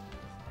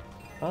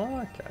 Oh,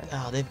 okay.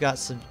 Oh, they've got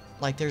some,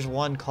 like there's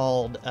one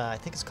called, I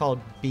think it's called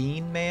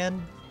Bean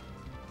Man.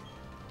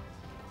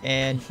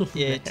 And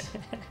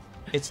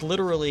it's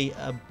literally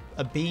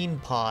a bean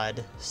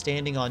pod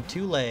standing on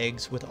 2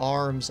 legs with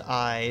arms,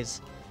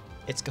 eyes.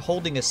 It's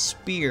holding a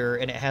spear,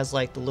 and it has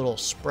like the little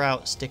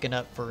sprout sticking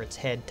up for its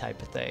head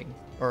type of thing.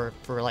 Or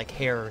for like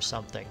hair or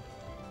something.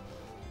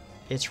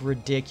 It's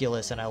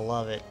ridiculous, and I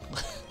love it.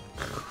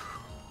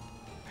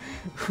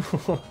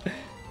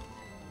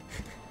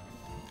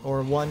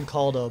 Or one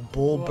called a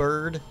bull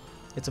bird.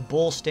 It's a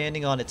bull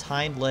standing on its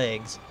hind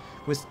legs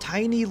with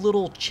tiny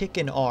little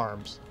chicken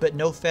arms, but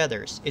no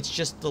feathers. It's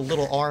just the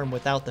little arm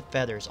without the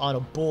feathers on a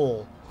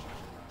bull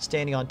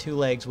standing on 2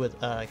 legs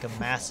with like a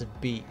massive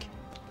beak.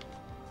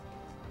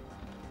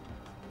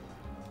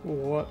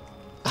 What?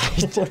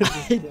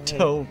 I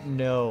don't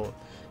know.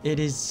 It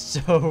is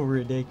so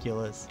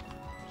ridiculous.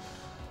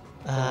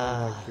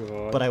 Oh my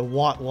god. But I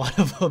want one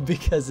of them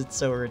because it's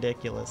so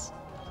ridiculous.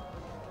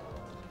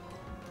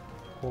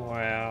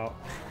 Wow.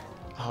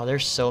 Oh,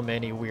 there's so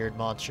many weird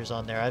monsters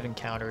on there. I've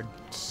encountered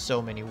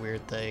so many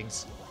weird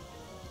things.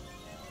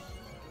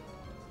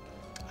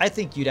 I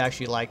think you'd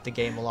actually like the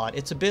game a lot.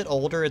 It's a bit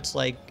older. It's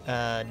like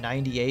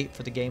 98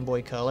 for the Game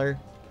Boy Color.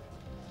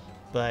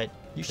 But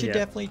you should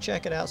definitely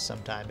check it out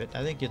sometime. But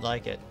I think you'd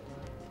like it.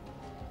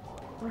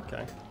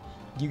 Okay.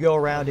 You go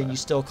around and you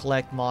still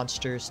collect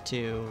monsters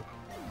to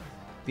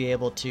be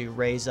able to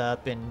raise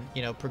up and,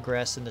 you know,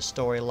 progress in the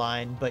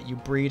storyline. But you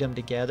breed them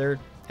together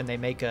and they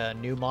make a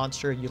new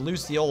monster. You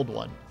lose the old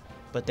one,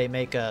 but they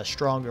make a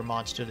stronger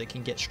monster that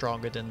can get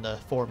stronger than the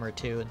former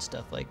 2 and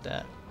stuff like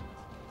that.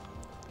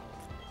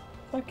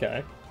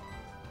 Okay.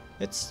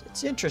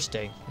 It's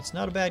interesting. It's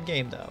not a bad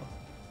game though.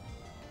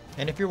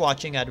 And if you're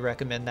watching, I'd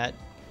recommend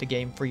the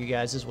game for you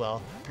guys as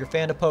well. If you're a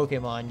fan of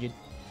Pokemon,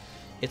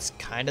 it's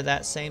kind of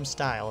that same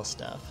style of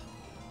stuff.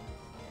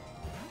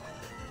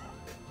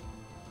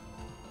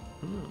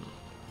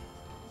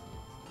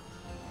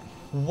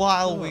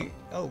 While we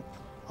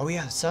oh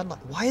yeah, sunlight.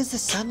 Why is the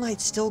sunlight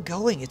still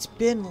going? It's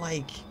been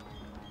like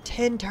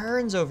 10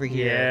 turns over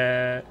here.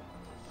 Yeah.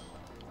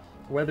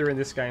 Weather in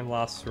this game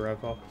lasts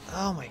forever.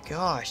 Oh my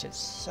gosh, it's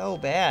so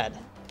bad.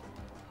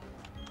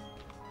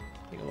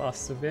 It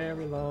lasts a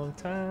very long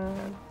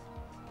time.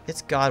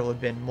 It's got to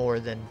have been more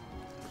than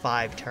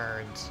 5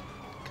 turns,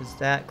 because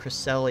that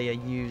Cresselia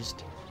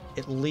used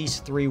at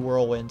least 3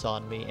 whirlwinds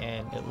on me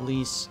and at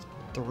least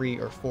 3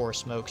 or 4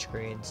 smoke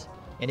screens,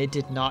 and it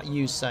did not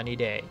use Sunny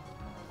Day.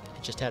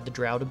 It just had the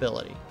drought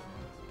ability.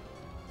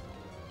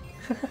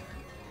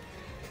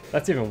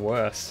 That's even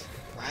worse.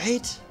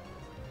 Right?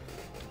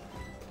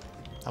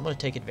 I'm gonna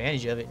take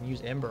advantage of it and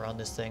use Ember on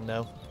this thing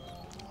though.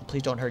 Oh,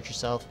 please don't hurt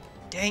yourself.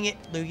 Dang it,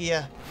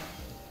 Lugia.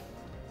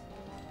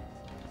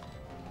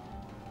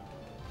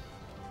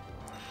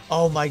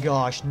 Oh my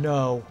gosh,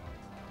 no.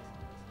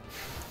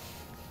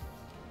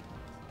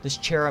 This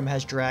Cherim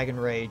has Dragon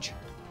Rage.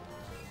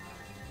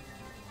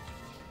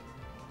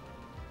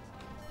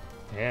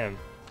 Damn.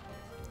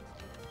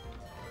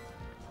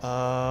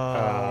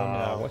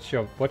 No. What's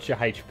your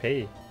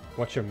HP?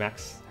 What's your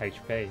max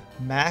HP?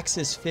 Max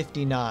is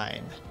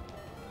 59.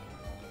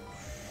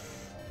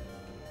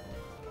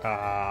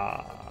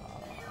 Ah.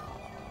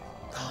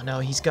 Oh no,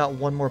 he's got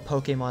one more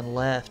Pokemon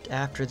left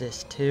after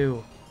this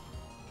too.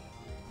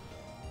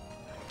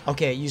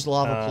 Okay, use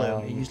Lava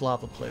Plume. Use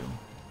Lava Plume.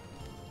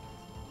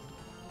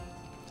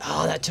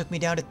 Oh, that took me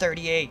down to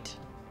 38.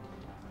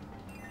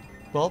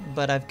 Well,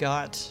 but I've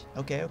got...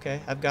 Okay.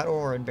 I've got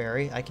Oran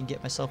Berry. I can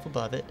get myself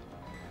above it.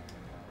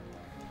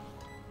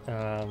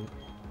 And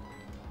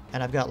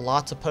I've got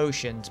lots of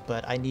potions,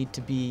 but I need to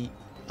be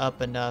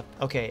up enough.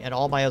 Okay, and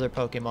all my other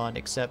Pokemon,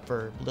 except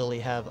for Lily,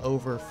 have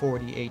over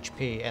 40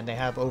 HP, and they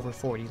have over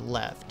 40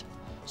 left.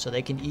 So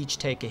they can each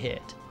take a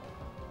hit.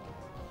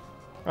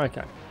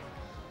 Okay.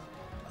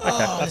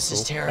 Oh, this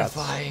is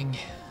terrifying.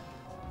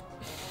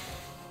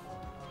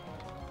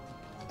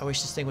 I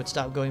wish this thing would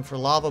stop going for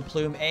Lava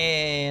Plume,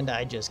 and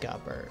I just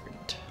got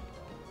burned.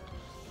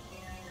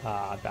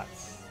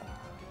 That's...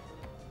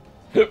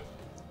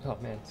 Oh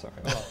man, sorry.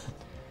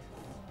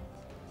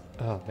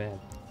 Oh man,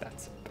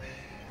 that's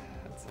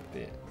a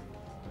bit...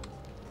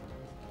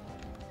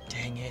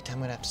 Dang it, I'm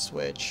gonna have to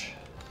switch.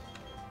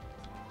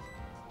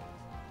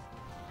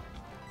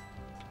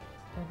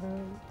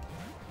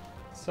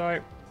 So,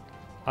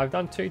 I've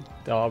done two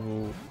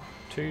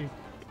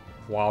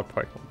wild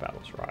Pokemon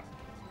battles, right?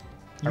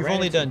 You've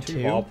only done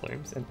 2? Wild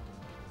Plumes and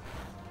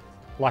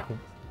like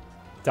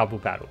double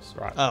battles,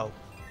 right? Oh.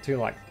 2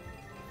 like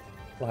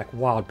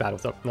wild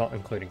battles, not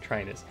including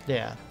trainers.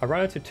 Yeah. I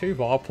ran into 2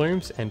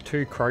 Vileplumes and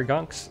 2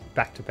 Crogunks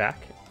back to back.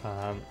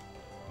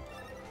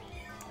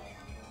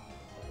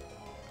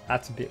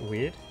 That's a bit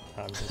weird.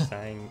 I'm just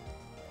saying,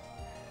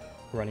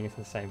 running into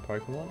the same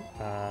Pokemon.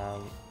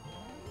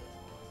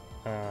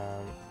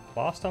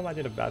 Last time I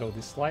did a battle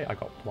this late, I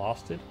got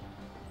blasted.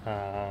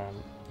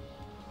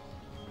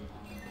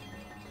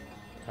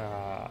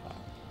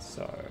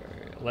 So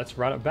let's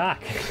run it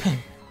back.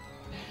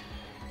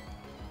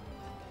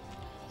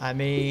 I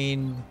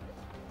mean,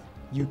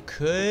 you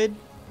could.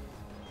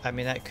 I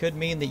mean, that could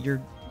mean that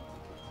you're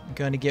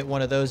going to get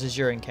one of those as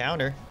your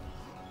encounter.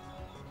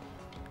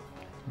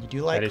 You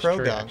do like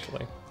Krogunk.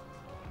 Actually.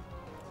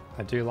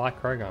 I do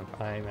like Krogunk.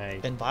 I'm a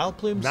and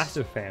Vileplume's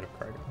massive fan of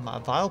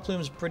Krogunk.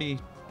 Vileplume's a pretty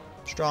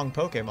strong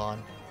Pokemon.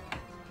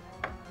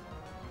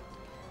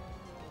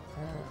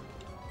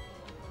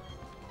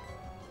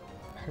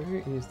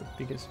 Who is the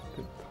biggest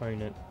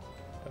opponent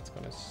that's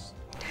going to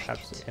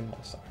absolutely end my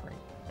suffering?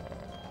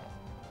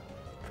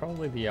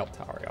 Probably the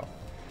Altaria.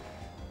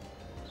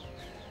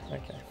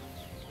 Okay.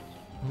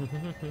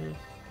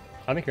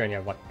 I think we only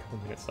have like a couple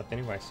minutes left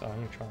anyway, so I'm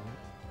going to try and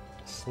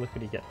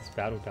slippity get this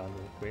battle done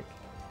real quick.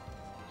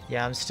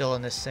 Yeah, I'm still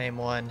in this same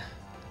one.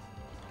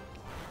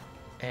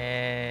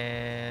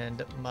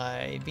 And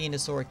my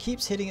Venusaur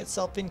keeps hitting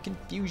itself in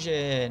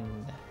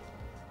confusion.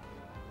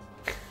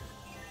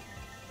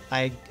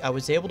 I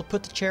was able to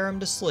put the Cherrim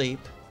to sleep,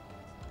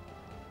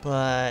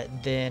 but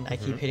then I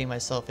keep hitting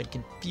myself in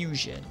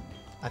confusion.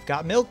 I've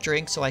got Milk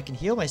Drink so I can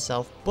heal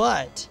myself,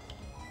 but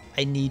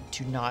I need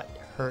to not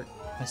hurt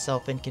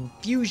myself in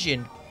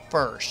confusion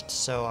first.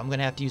 So I'm going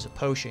to have to use a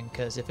potion,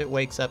 because if it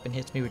wakes up and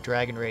hits me with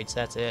Dragon Rage,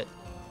 that's it.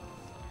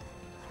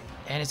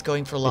 And it's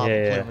going for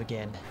Lava Plume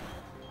again.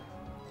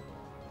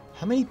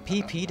 How many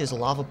PP does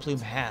Lava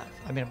Plume have?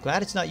 I mean, I'm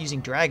glad it's not using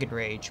Dragon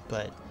Rage,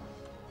 but...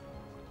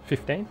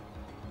 15?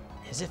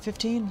 Is it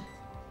 15?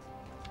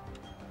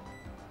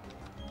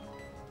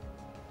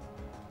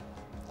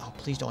 Oh,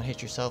 please don't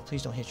hit yourself.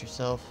 Please don't hit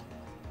yourself.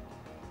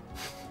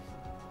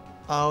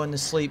 Oh, and the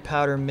sleep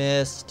powder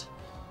missed.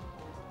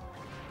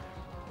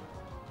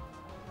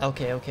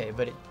 Okay,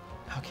 but it...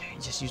 Okay,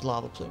 just use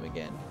Lava Plume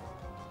again.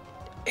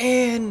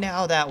 And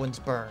now that one's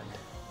burned.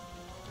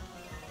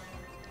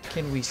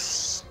 Can we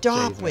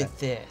stop with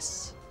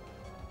this?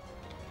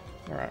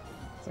 Alright,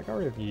 so I got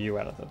rid of you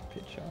out of the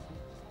picture.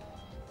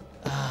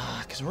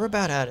 Because we're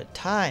about out of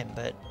time,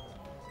 but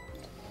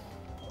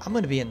I'm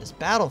going to be in this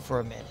battle for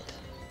a minute.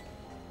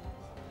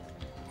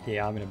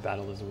 Yeah, I'm in a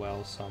battle as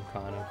well, so I'm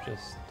kind of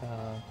just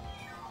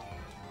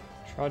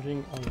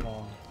trudging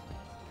along.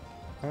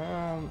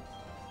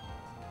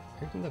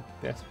 Who's in the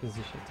best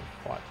position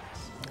to fight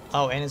this?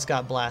 Oh, and it's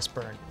got Blast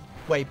Burn.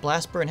 Wait,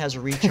 Blast Burn has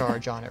a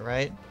recharge on it,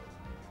 right?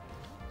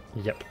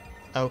 Yep.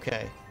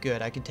 Okay,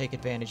 good. I can take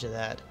advantage of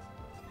that.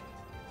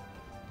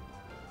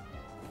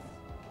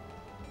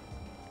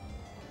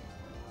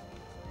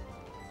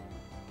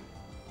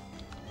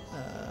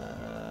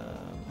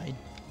 I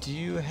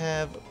do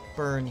have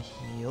Burn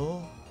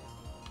Heal.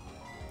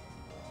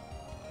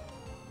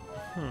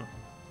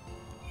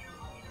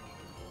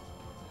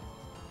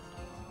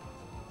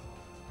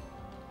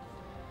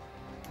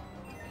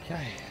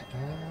 Okay,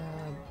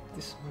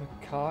 this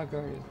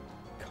Cargo is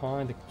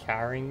kind of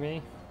carrying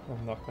me,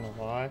 I'm not going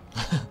to lie.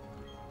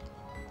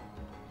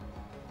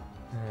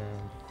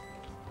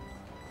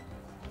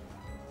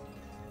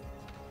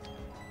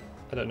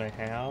 I don't know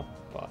how,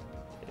 but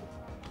it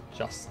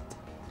just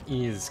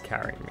is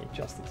carrying me,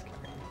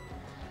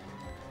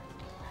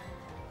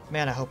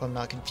 Man, I hope I'm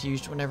not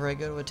confused whenever I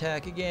go to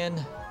attack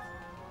again.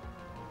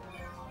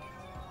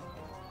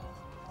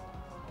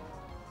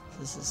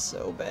 This is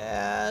so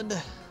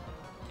bad.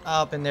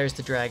 Oh, and there's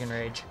the Dragon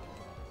Rage.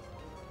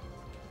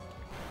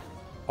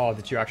 Oh,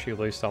 did you actually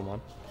lose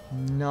someone?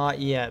 Not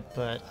yet,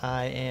 but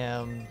I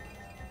am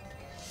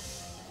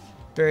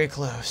very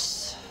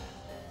close.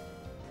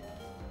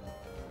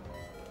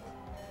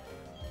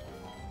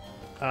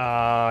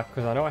 Because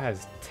I know it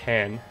has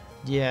 10.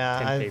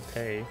 Yeah, 10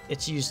 PP.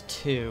 It's used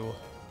 2.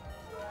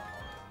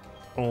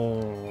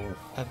 Oh.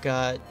 I've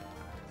got...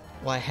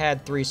 Well, I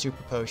had 3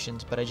 Super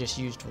Potions, but I just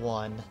used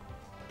 1.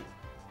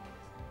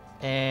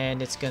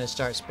 And it's going to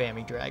start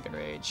spamming Dragon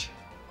Rage.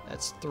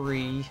 That's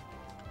 3.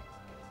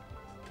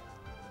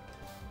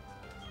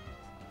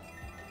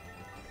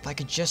 If I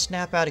could just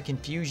snap out of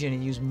confusion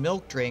and use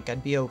Milk Drink,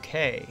 I'd be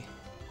okay.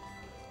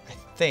 I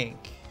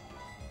think.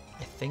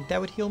 I think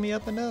that would heal me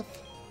up enough.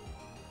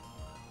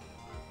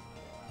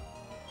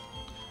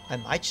 I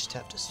might just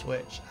have to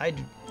switch. I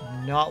do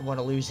not want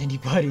to lose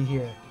anybody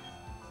here.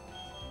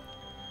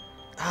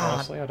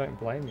 Honestly, I don't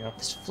blame you.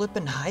 This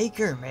flippin'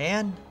 hiker,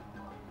 man.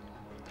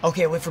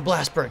 Okay, wait for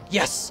Blast Burn.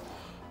 Yes!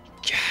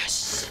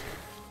 Yes!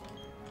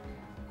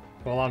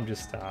 Well, I'm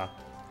just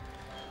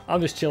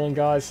chilling,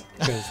 guys,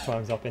 because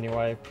time's up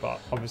anyway,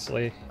 but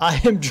obviously... I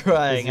am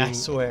trying, I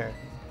swear.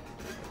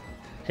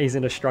 He's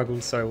in a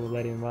struggle, so we'll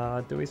let him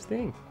do his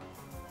thing.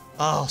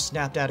 Oh,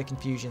 snapped out of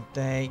confusion.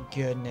 Thank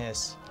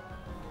goodness.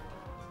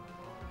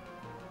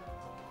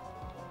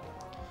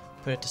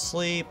 Put it to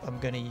sleep. I'm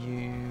going to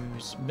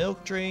use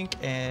Milk Drink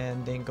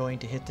and then going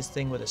to hit this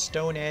thing with a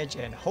Stone Edge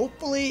and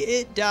hopefully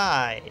it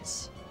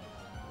dies.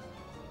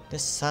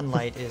 This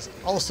sunlight is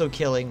also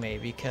killing me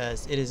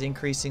because it is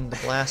increasing the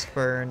Blast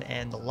Burn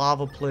and the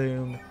Lava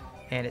Plume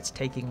and it's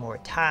taking more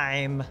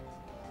time.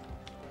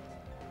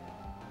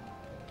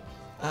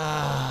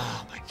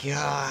 Oh my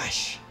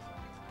gosh.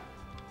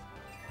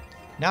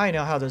 Now I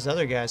know how those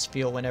other guys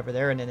feel whenever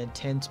they're in an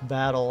intense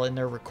battle and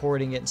they're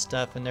recording it and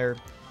stuff, and they're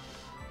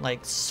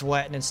like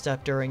sweating and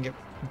stuff during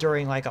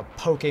like a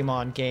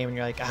Pokemon game, and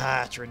you're like,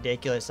 ah, it's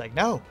ridiculous. Like,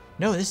 no,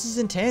 this is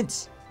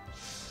intense.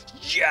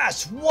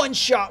 Yes, one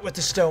shot with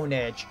the Stone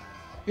Edge.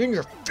 In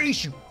your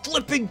face, you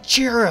flipping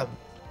cherub.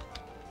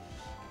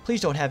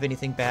 Please don't have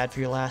anything bad for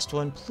your last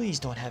one. Please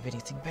don't have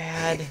anything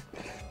bad.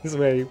 This is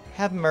where you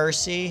have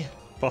mercy.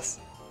 Busts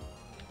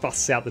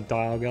out the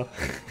Dialga.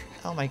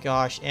 Oh my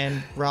gosh,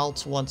 and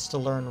Ralts wants to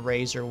learn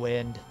Razor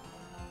Wind.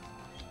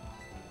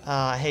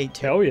 I hate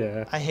Hell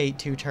yeah. I hate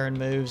 2-turn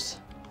moves.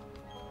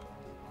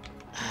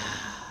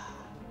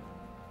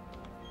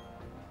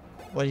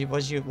 What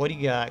do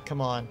you got?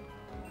 Come on.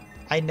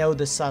 I know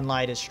the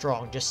sunlight is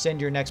strong. Just send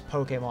your next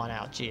Pokemon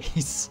out,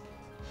 jeez.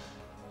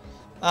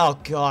 Oh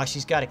gosh,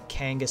 he's got a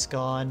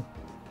Kangaskhan.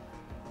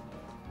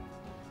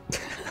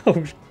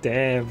 Oh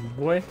damn,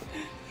 boy.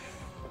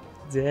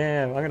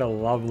 Damn, I'm gonna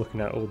love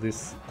looking at all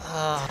this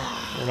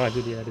when I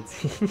do the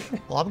editing.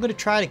 Well, I'm gonna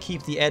try to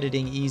keep the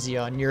editing easy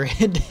on your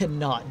end and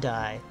not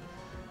die.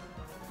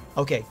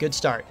 Okay, good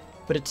start.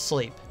 Put it to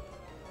sleep.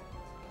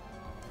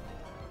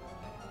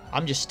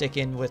 I'm just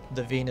sticking with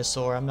the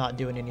Venusaur. I'm not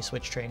doing any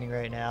switch training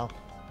right now.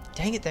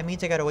 Dang it, that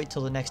means I gotta wait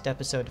till the next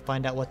episode to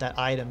find out what that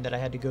item that I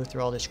had to go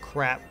through all this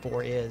crap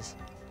for is.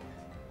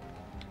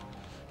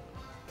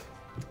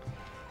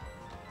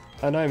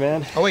 I know,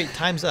 man. Oh wait,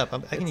 time's up.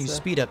 I can use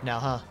speed up now,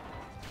 huh?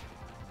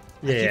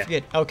 Yeah. I keep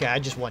forgetting. Okay, I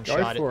just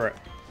one-shot it. Go for it.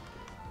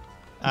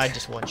 I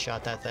just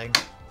one-shot that thing.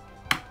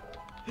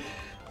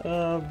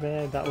 Oh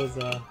man, that was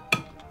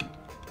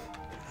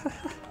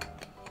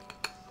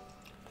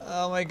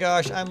Oh my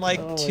gosh, I'm like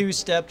 2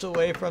 steps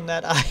away from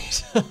that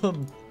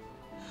item.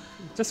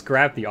 Just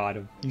grab the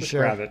item. You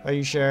sure? Grab it. Are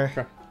you sure?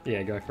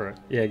 Yeah, go for it.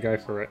 Yeah, go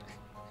for it.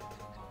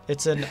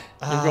 It's an...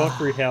 You've gone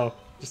through hell.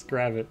 Just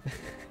grab it.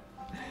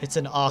 It's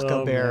an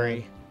Aka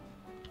berry.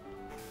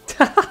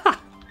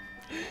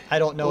 I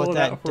don't know what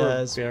that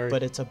does,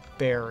 but it's a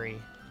berry.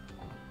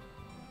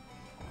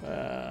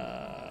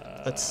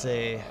 Let's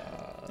see.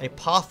 A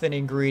Poffin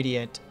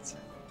ingredient.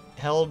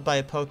 Held by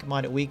a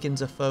Pokemon, it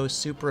weakens a foe's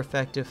super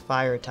effective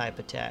fire type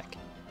attack.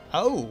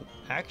 Oh,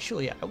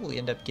 actually, I will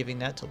end up giving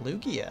that to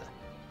Lugia.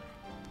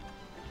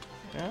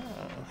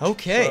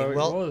 Okay, so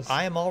well,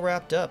 I am all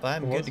wrapped up.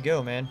 I'm good to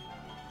go, man.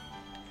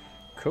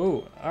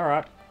 Cool. All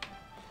right.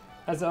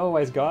 As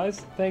always,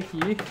 guys, thank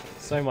you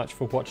so much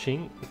for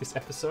watching this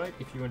episode.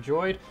 If you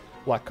enjoyed,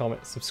 like,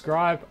 comment,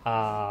 subscribe.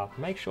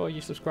 Make sure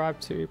you subscribe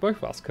to both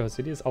of us, because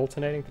it is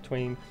alternating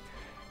between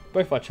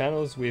both our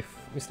channels, with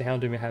Mr.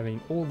 Houndoomer having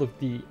all of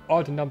the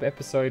odd number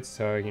episodes,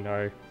 so, you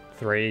know,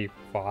 3,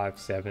 5,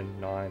 7,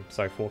 9,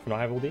 so forth, and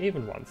I have all the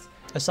even ones.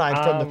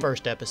 Aside from the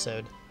first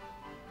episode.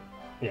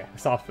 Yeah,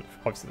 aside from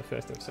obviously the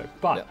first episode.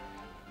 But,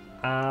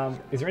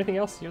 is there anything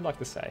else you'd like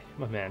to say,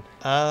 my man?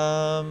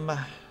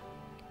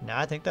 No,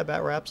 I think that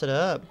about wraps it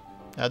up.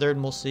 Other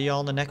than we'll see you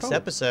all in the next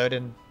episode,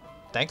 and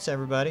thanks,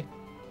 everybody.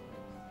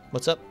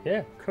 What's up?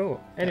 Yeah,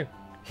 cool. Anyway,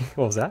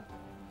 what was that?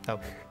 Oh.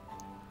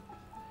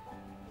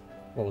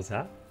 What was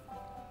that?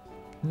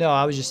 No,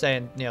 I was just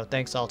saying, you know,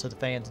 thanks all to the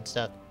fans and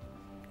stuff.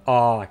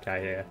 Oh,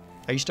 okay, yeah.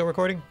 Are you still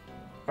recording?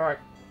 All right.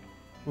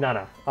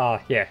 No.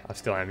 Yeah, I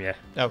still am, yeah.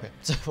 Okay.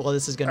 So, well,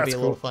 this is going to be a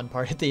little fun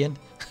part at the end.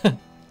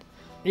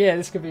 Yeah,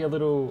 this could be a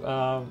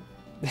little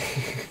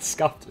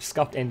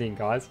scuffed ending,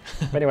 guys.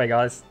 But anyway,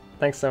 guys,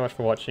 thanks so much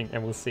for watching,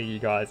 and we'll see you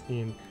guys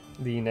in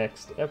the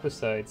next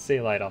episode. See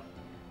you later.